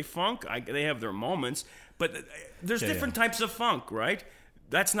know. Are they funk? They have their moments. But there's different types of funk, right?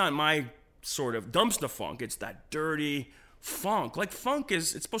 That's not my sort of dumpster funk. It's that dirty funk. Like funk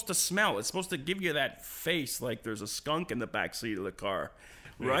it's supposed to smell. It's supposed to give you that face like there's a skunk in the backseat of the car.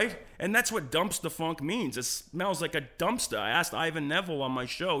 Right? And that's what dumpster funk means. It smells like a dumpster. I asked Ivan Neville on my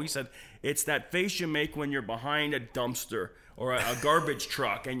show. He said, it's that face you make when you're behind a dumpster or a garbage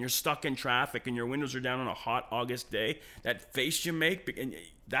truck, and you're stuck in traffic and your windows are down on a hot August day, that face you make, and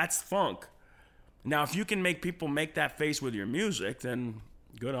that's funk. Now, if you can make people make that face with your music, then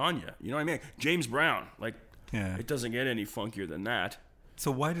good on you. You know what I mean? James Brown, like, it doesn't get any funkier than that.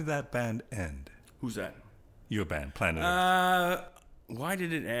 So why did that band end? Who's that? Your band, Planet Earth. Why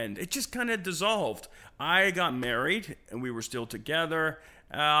did it end? It just kind of dissolved. I got married, and we were still together,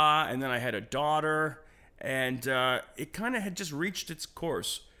 and then I had a daughter, and it kind of had just reached its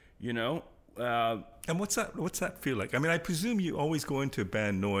course, you know? And what's that feel like? I mean, I presume you always go into a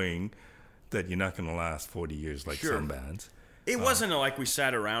band knowing that you're not going to last 40 years like some bands. It wasn't like we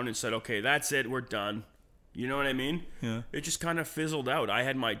sat around and said, okay, that's it, we're done. You know what I mean? Yeah. It just kind of fizzled out. I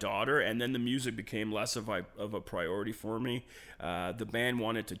had my daughter, and then the music became less of a priority for me. The band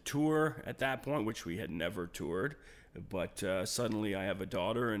wanted to tour at that point, which we had never toured. But suddenly I have a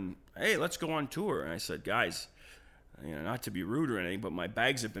daughter, and, hey, let's go on tour. And I said, guys, you know, not to be rude or anything, but my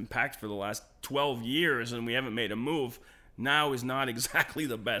bags have been packed for the last 12 years, and we haven't made a move. Now is not exactly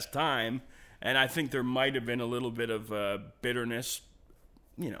the best time. And I think there might have been a little bit of bitterness.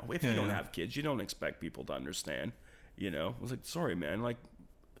 You know, if you don't have kids, you don't expect people to understand. You know, I was like, sorry, man, like,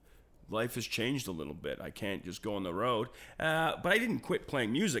 life has changed a little bit. I can't just go on the road. But I didn't quit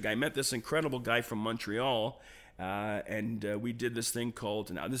playing music. I met this incredible guy from Montreal, and we did this thing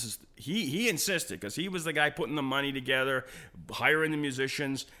called, now this is, he insisted, because he was the guy putting the money together, hiring the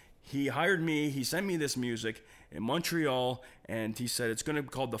musicians. He hired me, he sent me this music in Montreal, and he said, it's going to be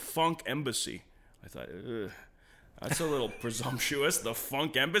called the Funk Embassy. I thought, ugh. That's a little presumptuous, the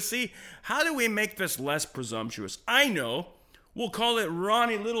Funk Embassy. How do we make this less presumptuous? I know. We'll call it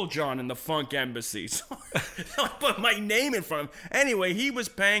Ronnie Littlejohn and the Funk Embassy. So I put my name in front of him. Anyway, he was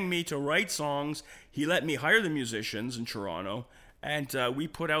paying me to write songs. He let me hire the musicians in Toronto. And we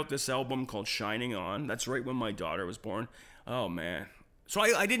put out this album called Shining On. That's right when my daughter was born. Oh, man. So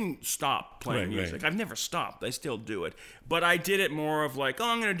I didn't stop playing music. I've never stopped. I still do it. But I did it more of like, oh,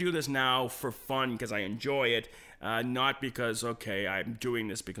 I'm going to do this now for fun because I enjoy it. Not because, okay, I'm doing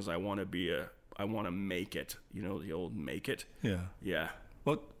this because I want to make it. You know, the old make it? Yeah. Yeah.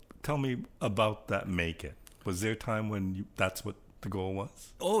 Well, tell me about that make it. Was there a time when that's what the goal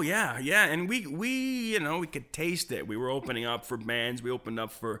was? Oh, yeah. And we you know, we could taste it. We were opening up for bands. We opened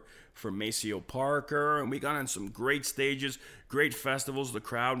up for Maceo Parker, and we got on some great stages, great festivals. The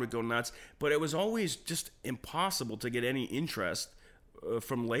crowd would go nuts. But it was always just impossible to get any interest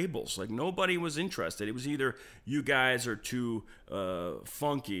from labels. Like, nobody was interested. It was either you guys are too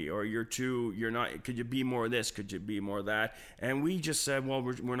funky, or you're not, could you be more of this, could you be more of that? And we just said, well,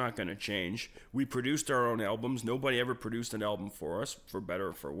 we're not going to change. We produced our own albums. Nobody ever produced an album for us, for better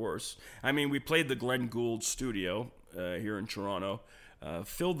or for worse. I mean, we played the Glenn Gould studio here in Toronto,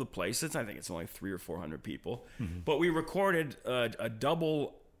 filled the place. I think it's only 300 or 400 people. Mm-hmm. But we recorded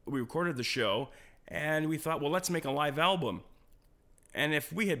we recorded the show, and we thought, well, let's make a live album. And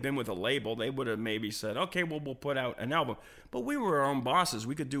if we had been with a label, they would have maybe said, okay, well, we'll put out an album. But we were our own bosses.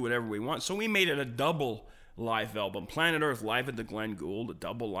 We could do whatever we want. So we made it a double live album. Planet Earth Live at the Glenn Gould, a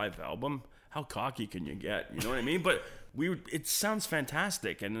double live album. How cocky can you get? You know what I mean? But it sounds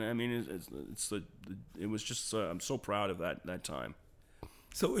fantastic. And I mean, it was just, I'm so proud of that time.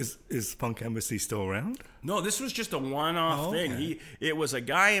 So is Funk Embassy still around? No, this was just a one-off thing. Okay. It was a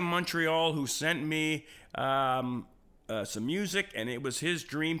guy in Montreal who sent me some music, and it was his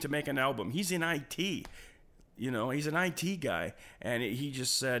dream to make an album. He's in IT, you know, he's an IT guy, and he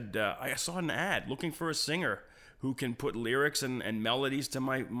just said, I saw an ad looking for a singer who can put lyrics and melodies to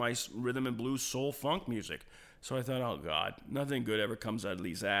my rhythm and blues soul funk music. So I thought, oh God, nothing good ever comes out of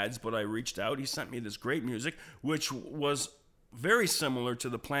these ads. But I reached out. He sent me this great music, which was very similar to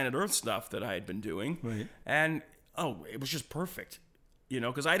the Planet Earth stuff that I had been doing. Right. And it was just perfect, you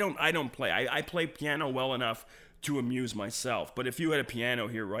know, because I don't play. I play piano well enough to amuse myself. But if you had a piano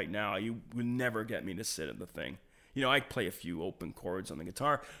here right now, you would never get me to sit at the thing. You know, I play a few open chords on the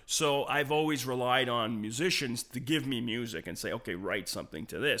guitar. So I've always relied on musicians to give me music and say, okay, write something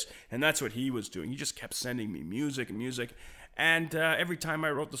to this. And that's what he was doing. He just kept sending me music. And every time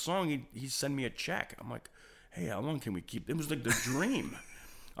I wrote the song, he'd send me a check. I'm like, hey, how long can we keep? It was like the dream.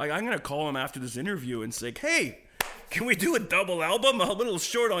 Like, I'm going to call him after this interview and say, hey, can we do a double album? I'm a little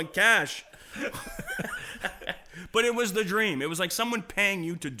short on cash. But it was the dream. It was like someone paying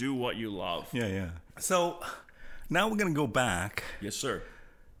you to do what you love. Yeah. So now we're going to go back. Yes, sir.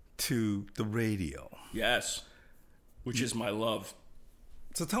 To the radio. Yes. Which is my love.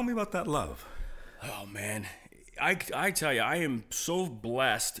 So tell me about that love. Oh, man. I tell you, I am so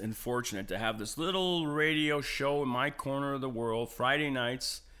blessed and fortunate to have this little radio show in my corner of the world, Friday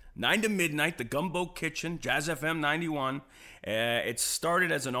nights, 9 to midnight, the Gumbo Kitchen, Jazz FM 91. It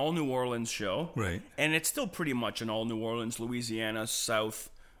started as an all New Orleans show. Right. And it's still pretty much an all New Orleans, Louisiana, South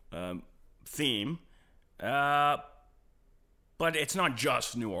theme. But it's not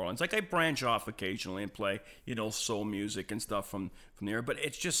just New Orleans. Like, I branch off occasionally and play, soul music and stuff from there. But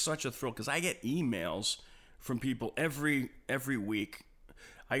it's just such a thrill because I get emails from people every week.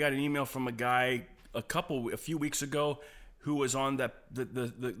 I got an email from a guy a few weeks ago who was on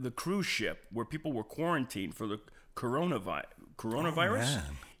the cruise ship where people were quarantined for the coronavirus. Oh,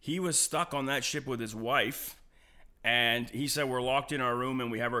 he was stuck on that ship with his wife. And he said, we're locked in our room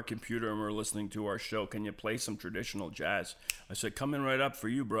and we have our computer and we're listening to our show. Can you play some traditional jazz? I said, coming right up for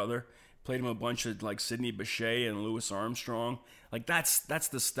you, brother. Played him a bunch of like Sidney Bechet and Louis Armstrong. Like that's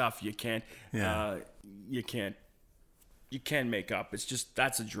the stuff you can't make up. It's just,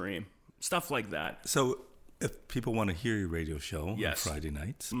 that's a dream. Stuff like that. So if people want to hear your radio show Yes. on Friday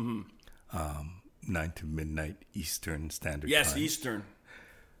nights, 9 to midnight Eastern Standard Time. Yes, Eastern.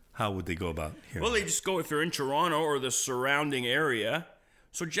 How would they go about hearing Well, they just go if they're in Toronto or the surrounding area.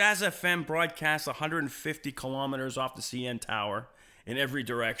 So Jazz FM broadcasts 150 kilometers off the CN Tower in every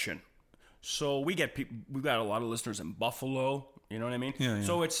direction. So we've got a lot of listeners in Buffalo. You know what I mean? Yeah.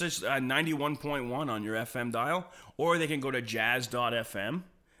 So it's just 91.1 on your FM dial, or they can go to jazz.fm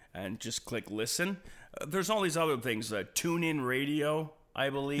and just click listen. There's all these other things. TuneIn Radio, I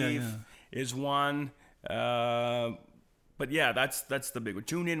believe, is one. But yeah, that's the big one.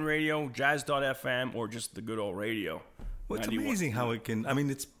 TuneIn Radio, Jazz.fm, or just the good old radio. Well, it's amazing how it can. I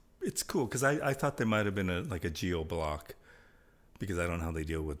mean, it's cool because I thought there might have been a geo block because I don't know how they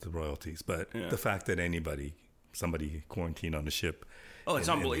deal with the royalties. But the fact that somebody quarantined on the ship. Oh, it's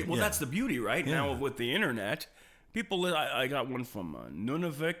unbelievable. Well, that's the beauty, right? Yeah. Now with the internet, people. I got one from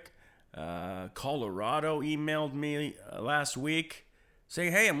Nunavik, Colorado. Emailed me last week.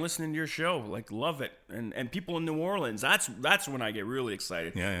 Saying, hey, I'm listening to your show, like, love it. And people in New Orleans, that's when I get really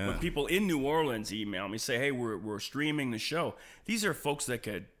excited. Yeah. When people in New Orleans email me, say, hey, we're streaming the show. These are folks that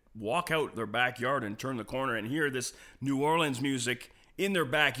could walk out their backyard and turn the corner and hear this New Orleans music in their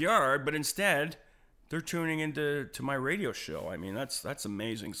backyard, but instead, they're tuning into my radio show. I mean, that's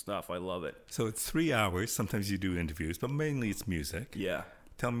amazing stuff. I love it. So it's 3 hours. Sometimes you do interviews, but mainly it's music. Yeah.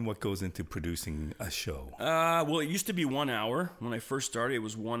 Tell me what goes into producing a show. Well, it used to be 1 hour. When I first started, it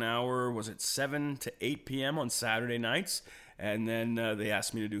was 1 hour. Was it 7 to 8 p.m. on Saturday nights? And then they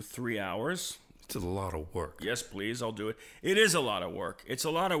asked me to do 3 hours. It's a lot of work. Yes, please, I'll do it. It is a lot of work. It's a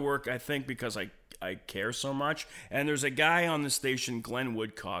lot of work, I think, because I care so much. And there's a guy on the station, Glenn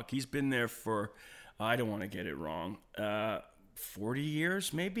Woodcock. He's been there for, I don't want to get it wrong, 40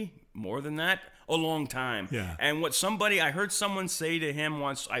 years, maybe? More than that? A long time. Yeah. And I heard someone say to him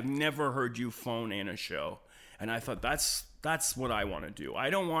once, I've never heard you phone in a show. And I thought, that's what I want to do. I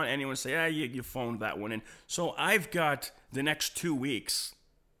don't want anyone to say, you phoned that one in. So I've got the next 2 weeks.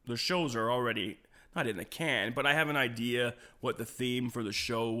 The shows are already not in the can, but I have an idea what the theme for the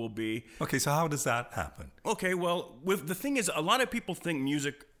show will be. Okay, so how does that happen? Okay, well, the thing is, a lot of people think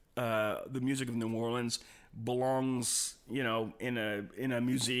the music of New Orleans belongs, in a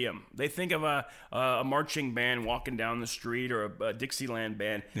museum. They think of a marching band walking down the street or a Dixieland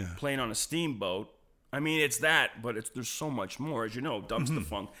band playing on a steamboat. I mean, it's that, but there's so much more. As you know, Dumpster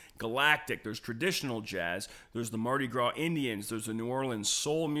Funk, Galactic, there's traditional jazz, there's the Mardi Gras Indians, there's the New Orleans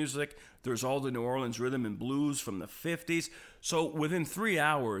soul music, there's all the New Orleans rhythm and blues from the 50s. So within 3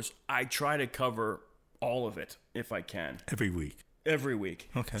 hours, I try to cover all of it if I can. Every week. Every week.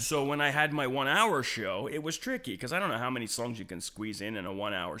 Okay. So when I had my 1 hour show, it was tricky because I don't know how many songs you can squeeze in a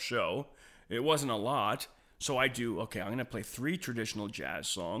 1 hour show. It wasn't a lot. So I'm going to play 3 traditional jazz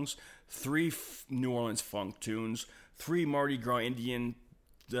songs, 3 New Orleans funk tunes, 3 Mardi Gras Indian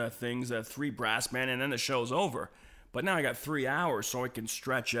things, 3 brass band, and then the show's over. But now I got 3 hours, so I can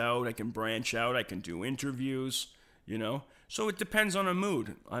stretch out, I can branch out, I can do interviews, So it depends on a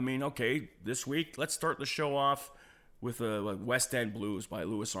mood. I mean, okay, this week, let's start the show off with West End Blues by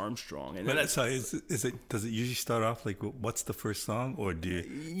Louis Armstrong. And then So does it usually start off like, what's the first song, or do you?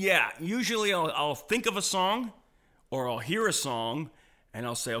 Yeah, usually I'll think of a song, or I'll hear a song, and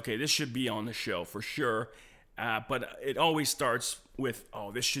I'll say, okay, this should be on the show for sure. But it always starts with,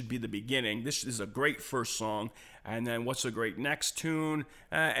 this should be the beginning. This is a great first song, and then what's a great next tune?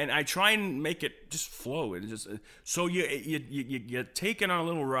 And I try and make it just flow. It just so you get taken on a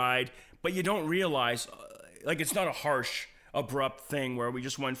little ride, but you don't realize. Like, it's not a harsh, abrupt thing where we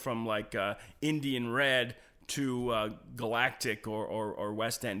just went from, like, Indian Red to Galactic or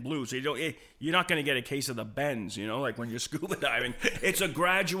West End Blues. So you're not going to get a case of the bends, like when you're scuba diving. It's a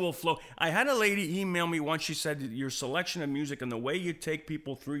gradual flow. I had a lady email me once. She said your selection of music and the way you take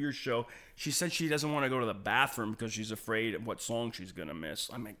people through your show, she said she doesn't want to go to the bathroom because she's afraid of what song she's going to miss.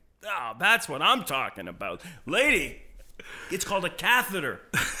 I'm like, that's what I'm talking about. Lady, it's called a catheter.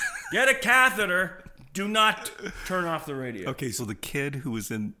 Get a catheter. Do not turn off the radio. Okay, so the kid who was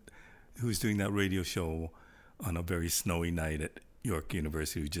doing that radio show on a very snowy night at York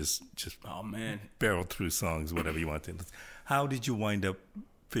University, who just oh man, barreled through songs, whatever you want to. How did you wind up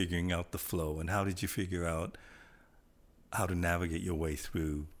figuring out the flow, and how did you figure out how to navigate your way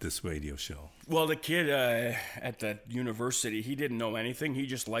through this radio show? Well, the kid at the university, he didn't know anything. He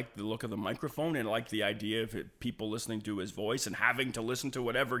just liked the look of the microphone and liked the idea of people listening to his voice and having to listen to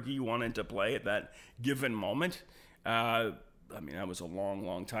whatever he wanted to play at that given moment. That was a long,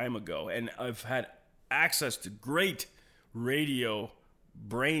 long time ago. And I've had access to great radio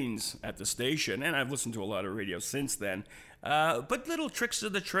brains at the station, and I've listened to a lot of radio since then. But little tricks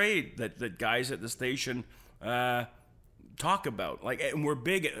of the trade that guys at the station talk about. And we're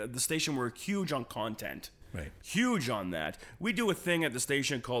big at the station. We're huge on content. Right. Huge on that. We do a thing at the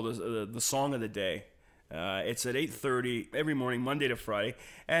station called the Song of the Day. It's at 8:30 every morning, Monday to Friday,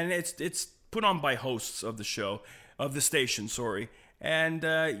 and it's put on by hosts of the show, of the station, sorry. And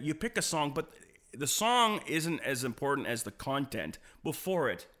you pick a song, but the song isn't as important as the content before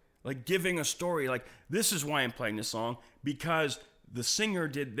it. Like giving a story, like, this is why I'm playing this song, because the singer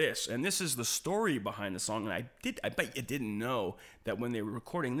did this, and this is the story behind the song. And I bet you didn't know that when they were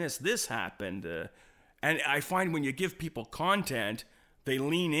recording this happened. And I find when you give people content, they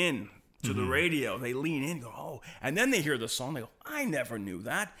lean in to the radio. They lean in, go, oh, and then they hear the song. They go, I never knew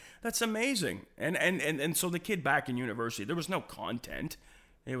that. That's amazing. And so the kid back in university, there was no content.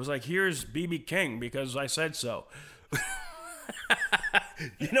 It was like, here's B.B. King because I said so.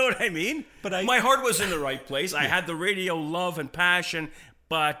 You know what I mean? But my heart was in the right place. I had the radio love and passion,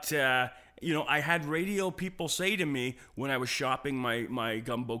 but I had radio people say to me when I was shopping my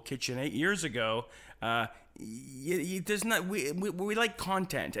Gumbo kitchen 8 years ago, there's not we like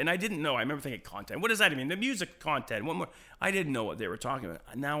content, and I didn't know. I remember thinking, content. What does that mean? The music content. What more? I didn't know what they were talking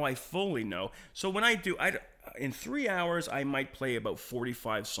about. Now I fully know. So when I do, in 3 hours, I might play about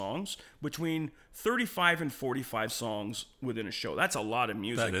 45 songs, between 35 and 45 songs within a show. That's a lot of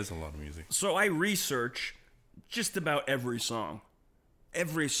music. That is a lot of music. So I research just about every song.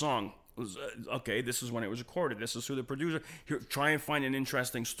 Every song. Okay, this is when it was recorded. This is who the producer. Here, try and find an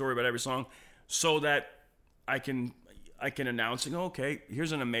interesting story about every song, so that I can announce. Okay,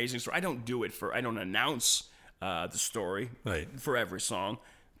 here's an amazing story. I don't announce the story for every song,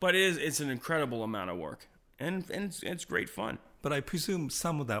 but it's an incredible amount of work. And it's great fun. But I presume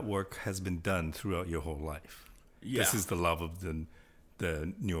some of that work has been done throughout your whole life. Yeah. This is the love of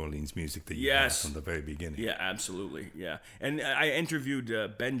the New Orleans music that you had from the very beginning. Yeah, absolutely. Yeah. And I interviewed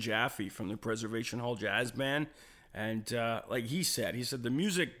Ben Jaffe from the Preservation Hall Jazz Band. And he said the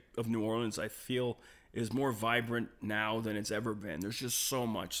music of New Orleans, I feel, is more vibrant now than it's ever been. There's just so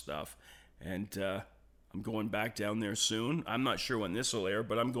much stuff. And I'm going back down there soon. I'm not sure when this will air,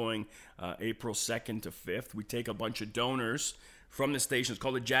 but I'm going April 2nd to 5th. We take a bunch of donors from the station. It's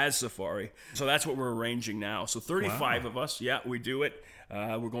called a Jazz Safari. So that's what we're arranging now. So 35 of us. Yeah, we do it.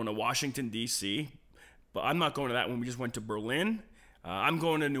 We're going to Washington, D.C. But I'm not going to that one. We just went to Berlin. I'm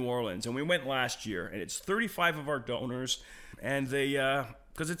going to New Orleans. And we went last year. And it's 35 of our donors. And they,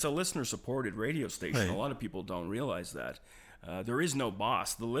 because it's a listener-supported radio station. Right. A lot of people don't realize that. There is no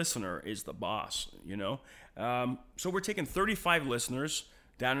boss. The listener is the boss, So we're taking 35 listeners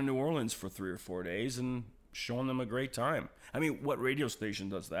down in New Orleans for 3 or 4 days and showing them a great time. I mean, what radio station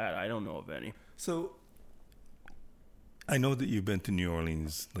does that? I don't know of any. So I know that you've been to New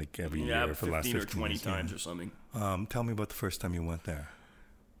Orleans like every year for the last 15 or 20 years, times or something. Tell me about the first time you went there.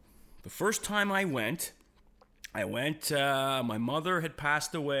 The first time I went, my mother had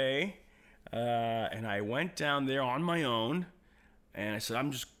passed away. And I went down there on my own, and I said,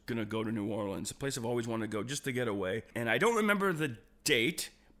 I'm just going to go to New Orleans, a place I've always wanted to go just to get away. And I don't remember the date,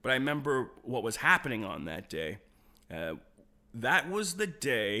 but I remember what was happening on that day. That was the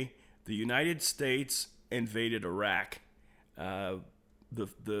day the United States invaded Iraq,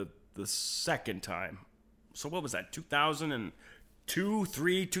 the second time. So what was that, 2002,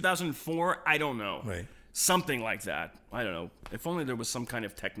 3, 2004? I don't know. Right. Something like that. I don't know. If only there was some kind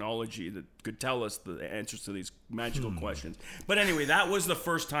of technology that could tell us the answers to these magical questions. But anyway, that was the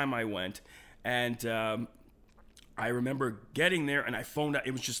first time I went. And I remember getting there, and I phoned out.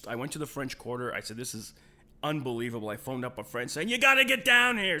 It was just, I went to the French Quarter. I said, this is unbelievable. I phoned up a friend saying, "You got to get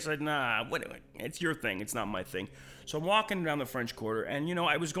down here." I said, "Nah, it's your thing. It's not my thing." So I'm walking down the French Quarter, and,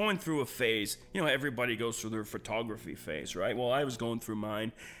 I was going through a phase. Everybody goes through their photography phase, right? Well, I was going through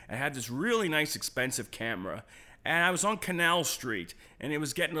mine. I had this really nice, expensive camera, and I was on Canal Street, and it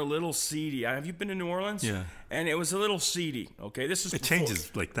was getting a little seedy. Have you been to New Orleans? Yeah. And it was a little seedy, okay? It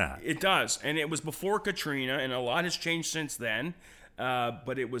changes like that. It does, and it was before Katrina, and a lot has changed since then.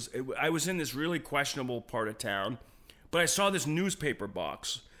 But I was in this really questionable part of town, but I saw this newspaper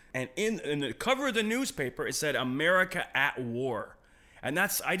box, and in the cover of the newspaper it said "America at War," and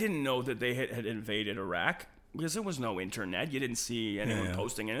I didn't know that they had invaded Iraq because there was no internet. You didn't see anyone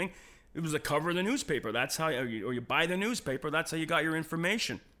posting anything. It was the cover of the newspaper. That's how you buy the newspaper. That's how you got your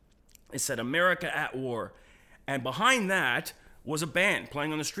information. It said "America at War," and behind that was a band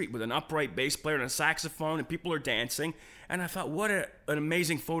playing on the street with an upright bass player and a saxophone, and people are dancing. And I thought, what an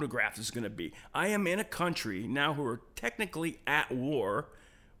amazing photograph this is going to be. I am in a country now who are technically at war.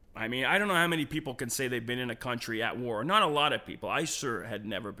 I mean, I don't know how many people can say they've been in a country at war. Not a lot of people. I sure had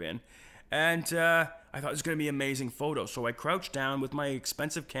never been. And I thought it was going to be an amazing photo. So I crouched down with my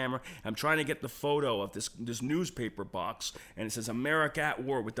expensive camera. I'm trying to get the photo of this newspaper box. And it says "America at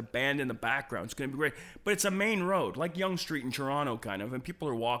War" with the band in the background. It's going to be great. But it's a main road, like Yonge Street in Toronto, kind of. And people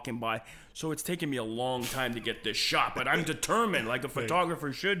are walking by. So it's taking me a long time to get this shot. But I'm determined, like a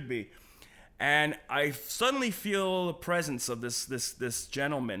photographer should be. And I suddenly feel the presence of this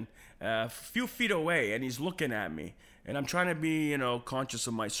gentleman a few feet away. And he's looking at me. And I'm trying to be, conscious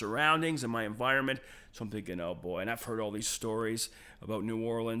of my surroundings and my environment. So I'm thinking, oh boy, and I've heard all these stories about New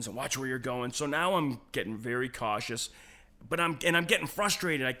Orleans and watch where you're going. So now I'm getting very cautious, but I'm getting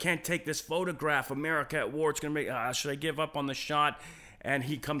frustrated. I can't take this photograph. America at War. It's gonna be. Should I give up on the shot? And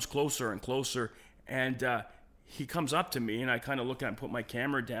he comes closer and closer, and he comes up to me, and I kind of look at him, put my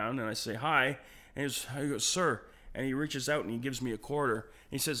camera down, and I say hi, and he goes, "Sir," and he reaches out and he gives me a quarter.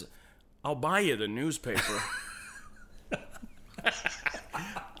 And he says, "I'll buy you the newspaper."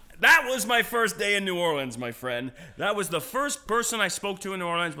 That was my first day in New Orleans, my friend. That was the first person I spoke to in New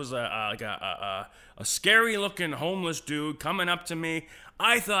Orleans. Was a scary-looking homeless dude coming up to me.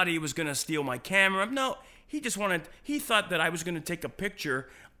 I thought he was going to steal my camera. No, he thought that I was going to take a picture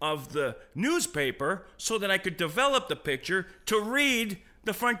of the newspaper so that I could develop the picture to read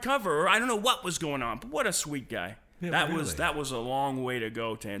the front cover. Or I don't know what was going on, but what a sweet guy. Yeah, that was a long way to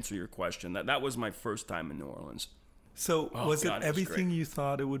go to answer your question. That was my first time in New Orleans. So was it everything you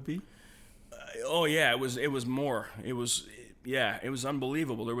thought it would be? Yeah, it was more. It was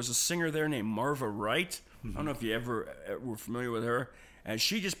unbelievable. There was a singer there named Marva Wright. I don't know if you ever were familiar with her, and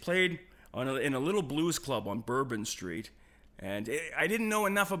she just played in a little blues club on Bourbon Street. And I didn't know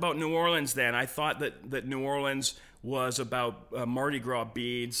enough about New Orleans then. I thought that New Orleans was about Mardi Gras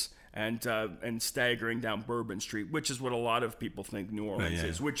beads and staggering down Bourbon Street, which is what a lot of people think New Orleans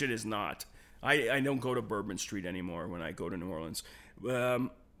is, which it is not. I don't go to Bourbon Street anymore when I go to New Orleans.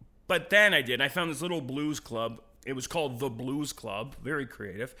 But then I did. I found this little blues club. It was called The Blues Club. Very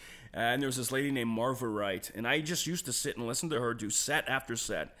creative. And there was this lady named Marva Wright. And I just used to sit and listen to her do set after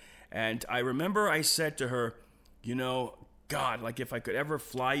set. And I remember I said to her, God, like if I could ever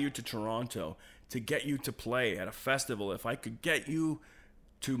fly you to Toronto to get you to play at a festival, if I could get you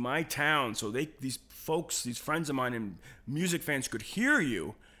to my town so these friends of mine and music fans could hear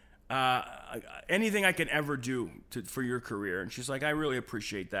you, anything I could ever do for your career. And she's like, I really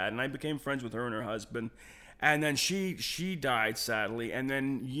appreciate that. And I became friends with her and her husband. And then she died, sadly. And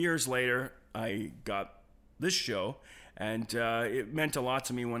then years later, I got this show. And it meant a lot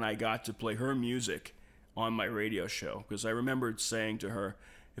to me when I got to play her music on my radio show. Because I remembered saying to her,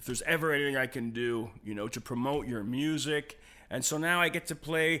 if there's ever anything I can do, to promote your music. And so now I get to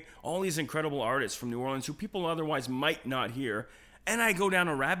play all these incredible artists from New Orleans who people otherwise might not hear. And I go down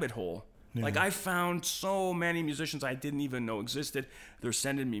a rabbit hole. Yeah. Like, I found so many musicians I didn't even know existed. They're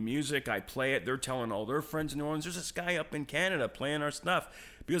sending me music. I play it. They're telling all their friends in New Orleans. There's this guy up in Canada playing our stuff.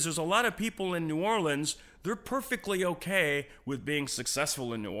 Because there's a lot of people in New Orleans, they're perfectly okay with being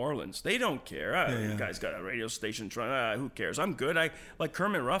successful in New Orleans. They don't care. The guy's got a radio station trying. Who cares? I'm good. Like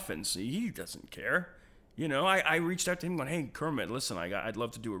Kermit Ruffins. He doesn't care. I reached out to him going, hey, Kermit, listen, I'd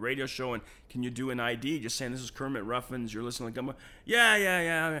love to do a radio show, and can you do an ID? Just saying, this is Kermit Ruffins, you're listening. Like,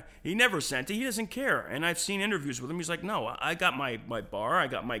 yeah. He never sent it. He doesn't care. And I've seen interviews with him. He's like, no, I got my bar. I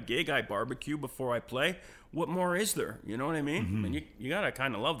got my gig. I barbecue before I play. What more is there? You know what I mean? Mm-hmm. And you got to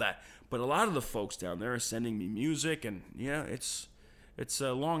kind of love that. But a lot of the folks down there are sending me music, and, it's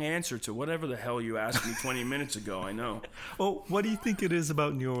a long answer to whatever the hell you asked me 20 minutes ago, I know. Well, what do you think it is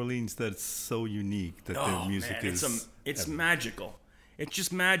about New Orleans that's so unique that their music is... It's magical. It's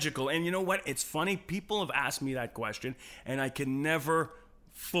just magical. And you know what? It's funny. People have asked me that question, and I can never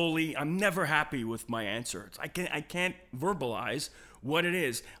I'm never happy with my answer. I can't verbalize what it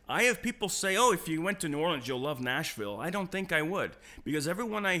is. I have people say, oh, if you went to New Orleans, you'll love Nashville. I don't think I would, because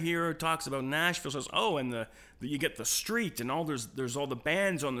everyone I hear talks about Nashville says, oh, and you get the street, and there's all the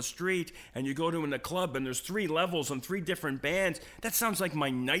bands on the street, and you go to in a club, and there's 3 levels and 3 different bands. That sounds like my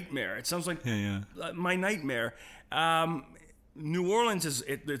nightmare. It sounds like my nightmare. New Orleans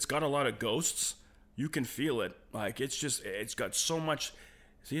it's got a lot of ghosts. You can feel it. Like it's got so much.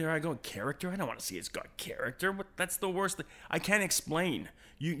 See, here I go, character? I don't want to see it's got character. But that's the worst thing. I can't explain.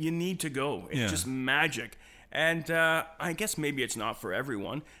 You need to go. It's just magic. And I guess maybe it's not for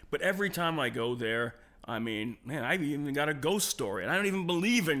everyone. But every time I go there, I mean, man, I've even got a ghost story. And I don't even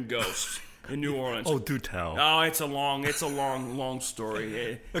believe in ghosts in New Orleans. Oh, do tell. Oh, it's a long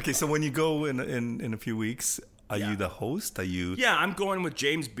story. Okay, so when you go in a few weeks, are you the host? Are you... Yeah, I'm going with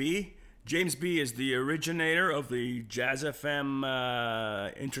James B. James B. is the originator of the Jazz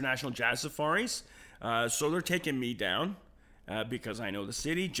FM International Jazz Safaris. So they're taking me down because I know the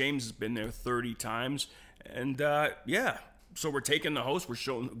city. James has been there 30 times. And so we're taking the host.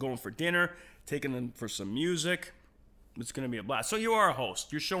 We're going for dinner, taking them for some music. It's going to be a blast. So you are a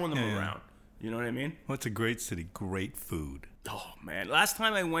host. You're showing them around. You know what I mean? Well, it's a great city. Great food. Oh, man. Last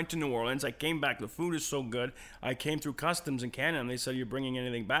time I went to New Orleans, I came back. The food is so good. I came through customs in Canada, and they said, "You're bringing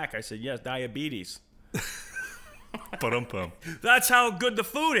anything back?" I said, "Yes, diabetes." Ba-dum-bum. That's how good the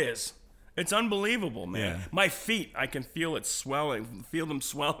food is. It's unbelievable, man. Yeah. My feet, I can feel it swelling. Feel them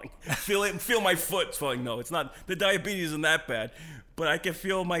swelling. Feel my foot swelling. No, it's not. The diabetes isn't that bad. But I can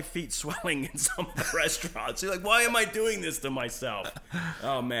feel my feet swelling in some of the restaurants. You're like, why am I doing this to myself?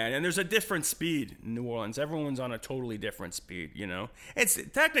 Oh, man. And there's a different speed in New Orleans. Everyone's on a totally different speed, you know?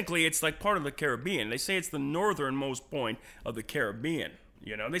 Technically, it's like part of the Caribbean. They say it's the northernmost point of the Caribbean.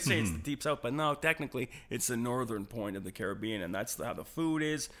 You know, they say it's the deep south, but no, technically, it's the northern point of the Caribbean. And that's how the food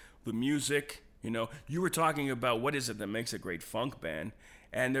is, the music. You know, you were talking about what is it that makes a great funk band.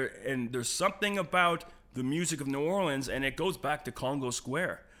 And there's something about the music of New Orleans, and it goes back to Congo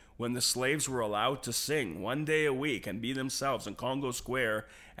Square, when the slaves were allowed to sing 1 day a week and be themselves in Congo Square,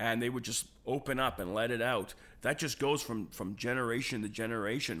 and they would just open up and let it out. That just goes from generation to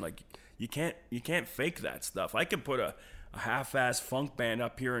generation. Like, you can't fake that stuff. I could put a half-ass funk band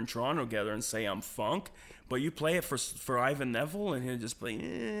up here in Toronto together and say I'm funk, but you play it for Ivan Neville, and he'll just play,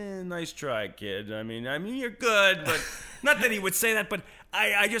 nice try, kid. I mean, you're good, but not that he would say that, but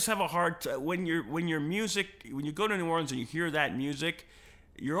I just have a hard time. When you go to New Orleans and you hear that music,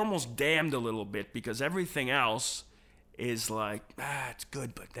 you're almost damned a little bit, because everything else is like, it's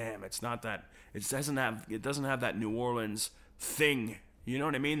good, but damn, it's not that. It doesn't have that New Orleans thing. You know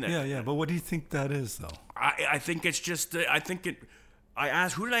what I mean? But what do you think that is, though? I think it's just. I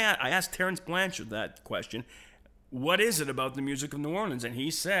asked Terrence Blanchard that question. What is it about the music of New Orleans? And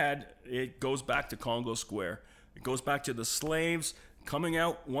he said it goes back to Congo Square. It goes back to the slaves coming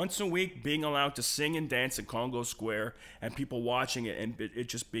out once a week, being allowed to sing and dance at Congo Square, and people watching it, and it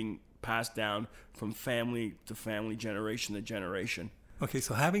just being passed down from family to family, generation to generation. Okay,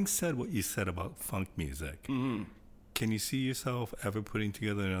 so having said what you said about funk music, can you see yourself ever putting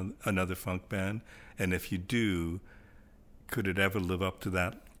together another funk band? And if you do, could it ever live up to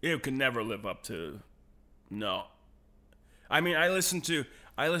that? It could never live up to. No. I mean, I listen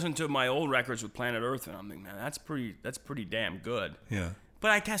to my old records with Planet Earth, and I'm thinking, man, that's pretty damn good. Yeah.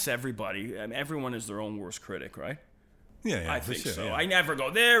 But I guess everyone is their own worst critic, right? Yeah, I think sure, so. Yeah. I never go,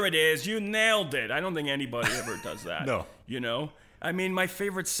 there it is, you nailed it. I don't think anybody ever does that. No. You know? I mean, my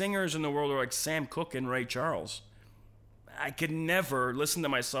favorite singers in the world are like Sam Cooke and Ray Charles. I could never listen to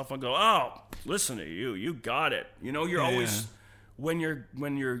myself and go, oh, listen to you. You got it. You know, you're always... When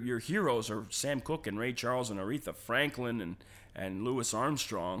your heroes are Sam Cooke and Ray Charles and Aretha Franklin and Louis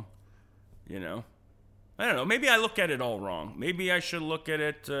Armstrong, you know, I don't know. Maybe I look at it all wrong. Maybe I should look at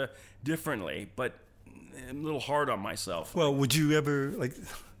it differently. But I'm a little hard on myself. Well, would you ever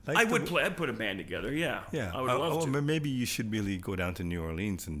I'd put a band together. Yeah. Yeah. I would love to. Maybe you should really go down to New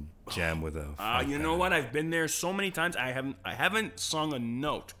Orleans and jam with a. You know what? I've been there so many times. I haven't sung a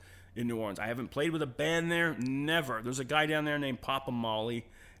note in New Orleans. I haven't played with a band there. Never. There's a guy down there named Papa Molly,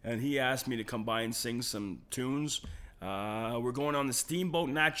 and he asked me to come by and sing some tunes. We're going on the Steamboat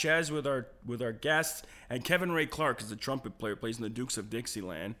Natchez with our guests, and Kevin Ray Clark is the trumpet player, plays in the Dukes of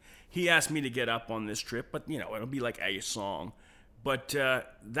Dixieland. He asked me to get up on this trip, but it'll be like a song. But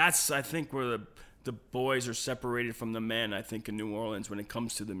that's, I think, where the boys are separated from the men, I think, in New Orleans when it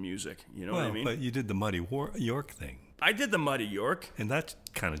comes to the music. You know what I mean? But you did the Muddy York thing. I did the Muddy York. And that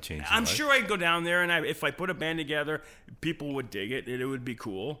kind of changed. I'm sure I'd go down there, and if I put a band together, people would dig it. It would be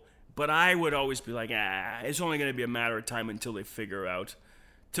cool. But I would always be like, it's only going to be a matter of time until they figure out,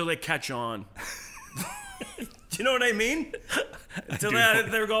 till they catch on. Do you know what I mean? Until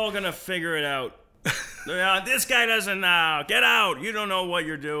they're all going to figure it out. This guy doesn't know. Get out. You don't know what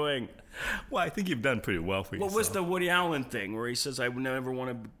you're doing. Well, I think you've done pretty well for yourself. What was the Woody Allen thing where he says, I would never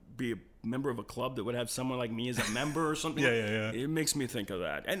want to be a member of a club that would have someone like me as a member or something? Yeah. It makes me think of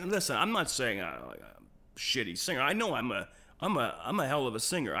that. And listen, I'm not saying I'm a shitty singer. I know I'm a hell of a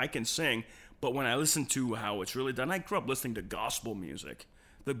singer. I can sing, but when I listen to how it's really done, I grew up listening to gospel music,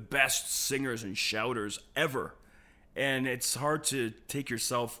 the best singers and shouters ever. And it's hard to take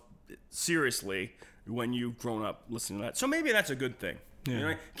yourself seriously when you've grown up listening to that. So maybe that's a good thing. Yeah. You know,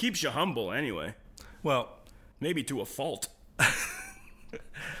 it keeps you humble anyway. Well, maybe to a fault.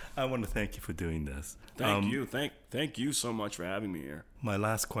 I want to thank you for doing this. Thank you. Thank you so much for having me here. My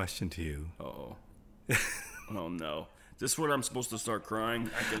last question to you. Oh no. Is this where I'm supposed to start crying?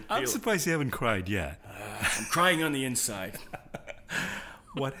 I'm surprised you haven't cried yet. I'm crying on the inside.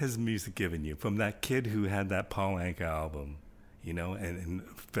 What has music given you? From that kid who had that Paul Anka album, you know, and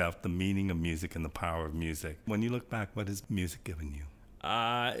felt the meaning of music and the power of music. When you look back, what has music given you?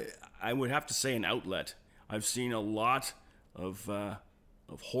 I would have to say an outlet. I've seen a lot of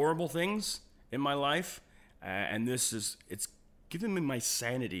horrible things in my life, and it's given me my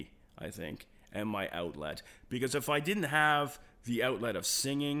sanity, I think, and my outlet. Because if I didn't have the outlet of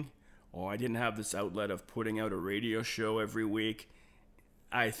singing, or I didn't have this outlet of putting out a radio show every week,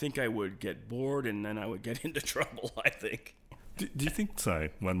 I think I would get bored, and then I would get into trouble, I think. Do you think,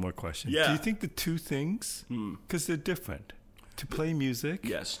 sorry, one more question. Yeah. Do you think the two things, because they're different, to play music,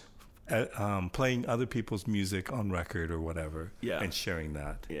 yes, playing other people's music on record or whatever, yeah, and sharing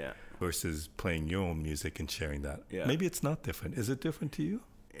that, yeah, versus playing your own music and sharing that, yeah. Maybe it's not different. Is it different to you?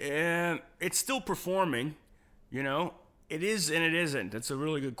 And it's still performing, you know. It is and it isn't. That's a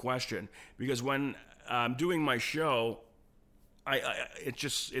really good question, because when I'm doing my show,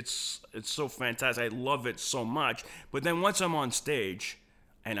 it's so fantastic. I love it so much. But then once I'm on stage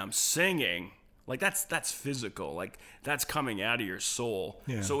and I'm singing, like that's physical. Like that's coming out of your soul.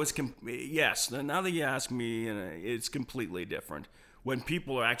 Yeah. So yes. Now that you ask me, it's completely different when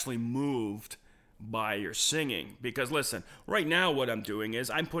people are actually moved by your singing. Because listen, right now what I'm doing is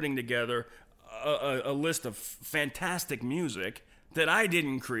I'm putting together a list of fantastic music that I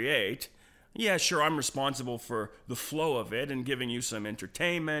didn't create. Yeah, sure, I'm responsible for the flow of it and giving you some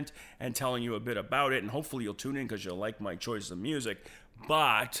entertainment and telling you a bit about it, and hopefully you'll tune in because you'll like my choice of music.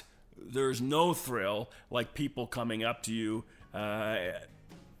 But there's no thrill like people coming up to you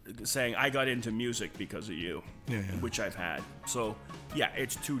saying, I got into music because of you, which I've had. So, yeah,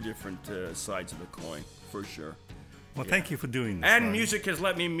 it's two different sides of the coin, for sure. Well, thank you for doing this. And music has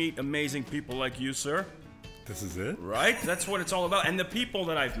let me meet amazing people like you, sir. This is it? Right? That's what it's all about. And the people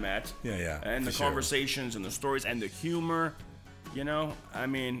that I've met. Yeah. And the conversations and the stories and the humor. You know? I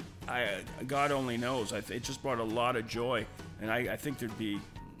mean, God only knows. It just brought a lot of joy. And I think it'd be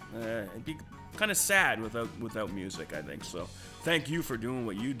kind of sad without music, I think. So thank you for doing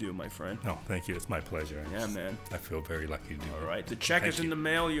what you do, my friend. No, thank you. It's my pleasure. Yeah, man. I feel very lucky to do it. All right. The check is in the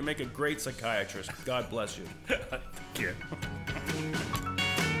mail. You make a great psychiatrist. God bless you. Thank you.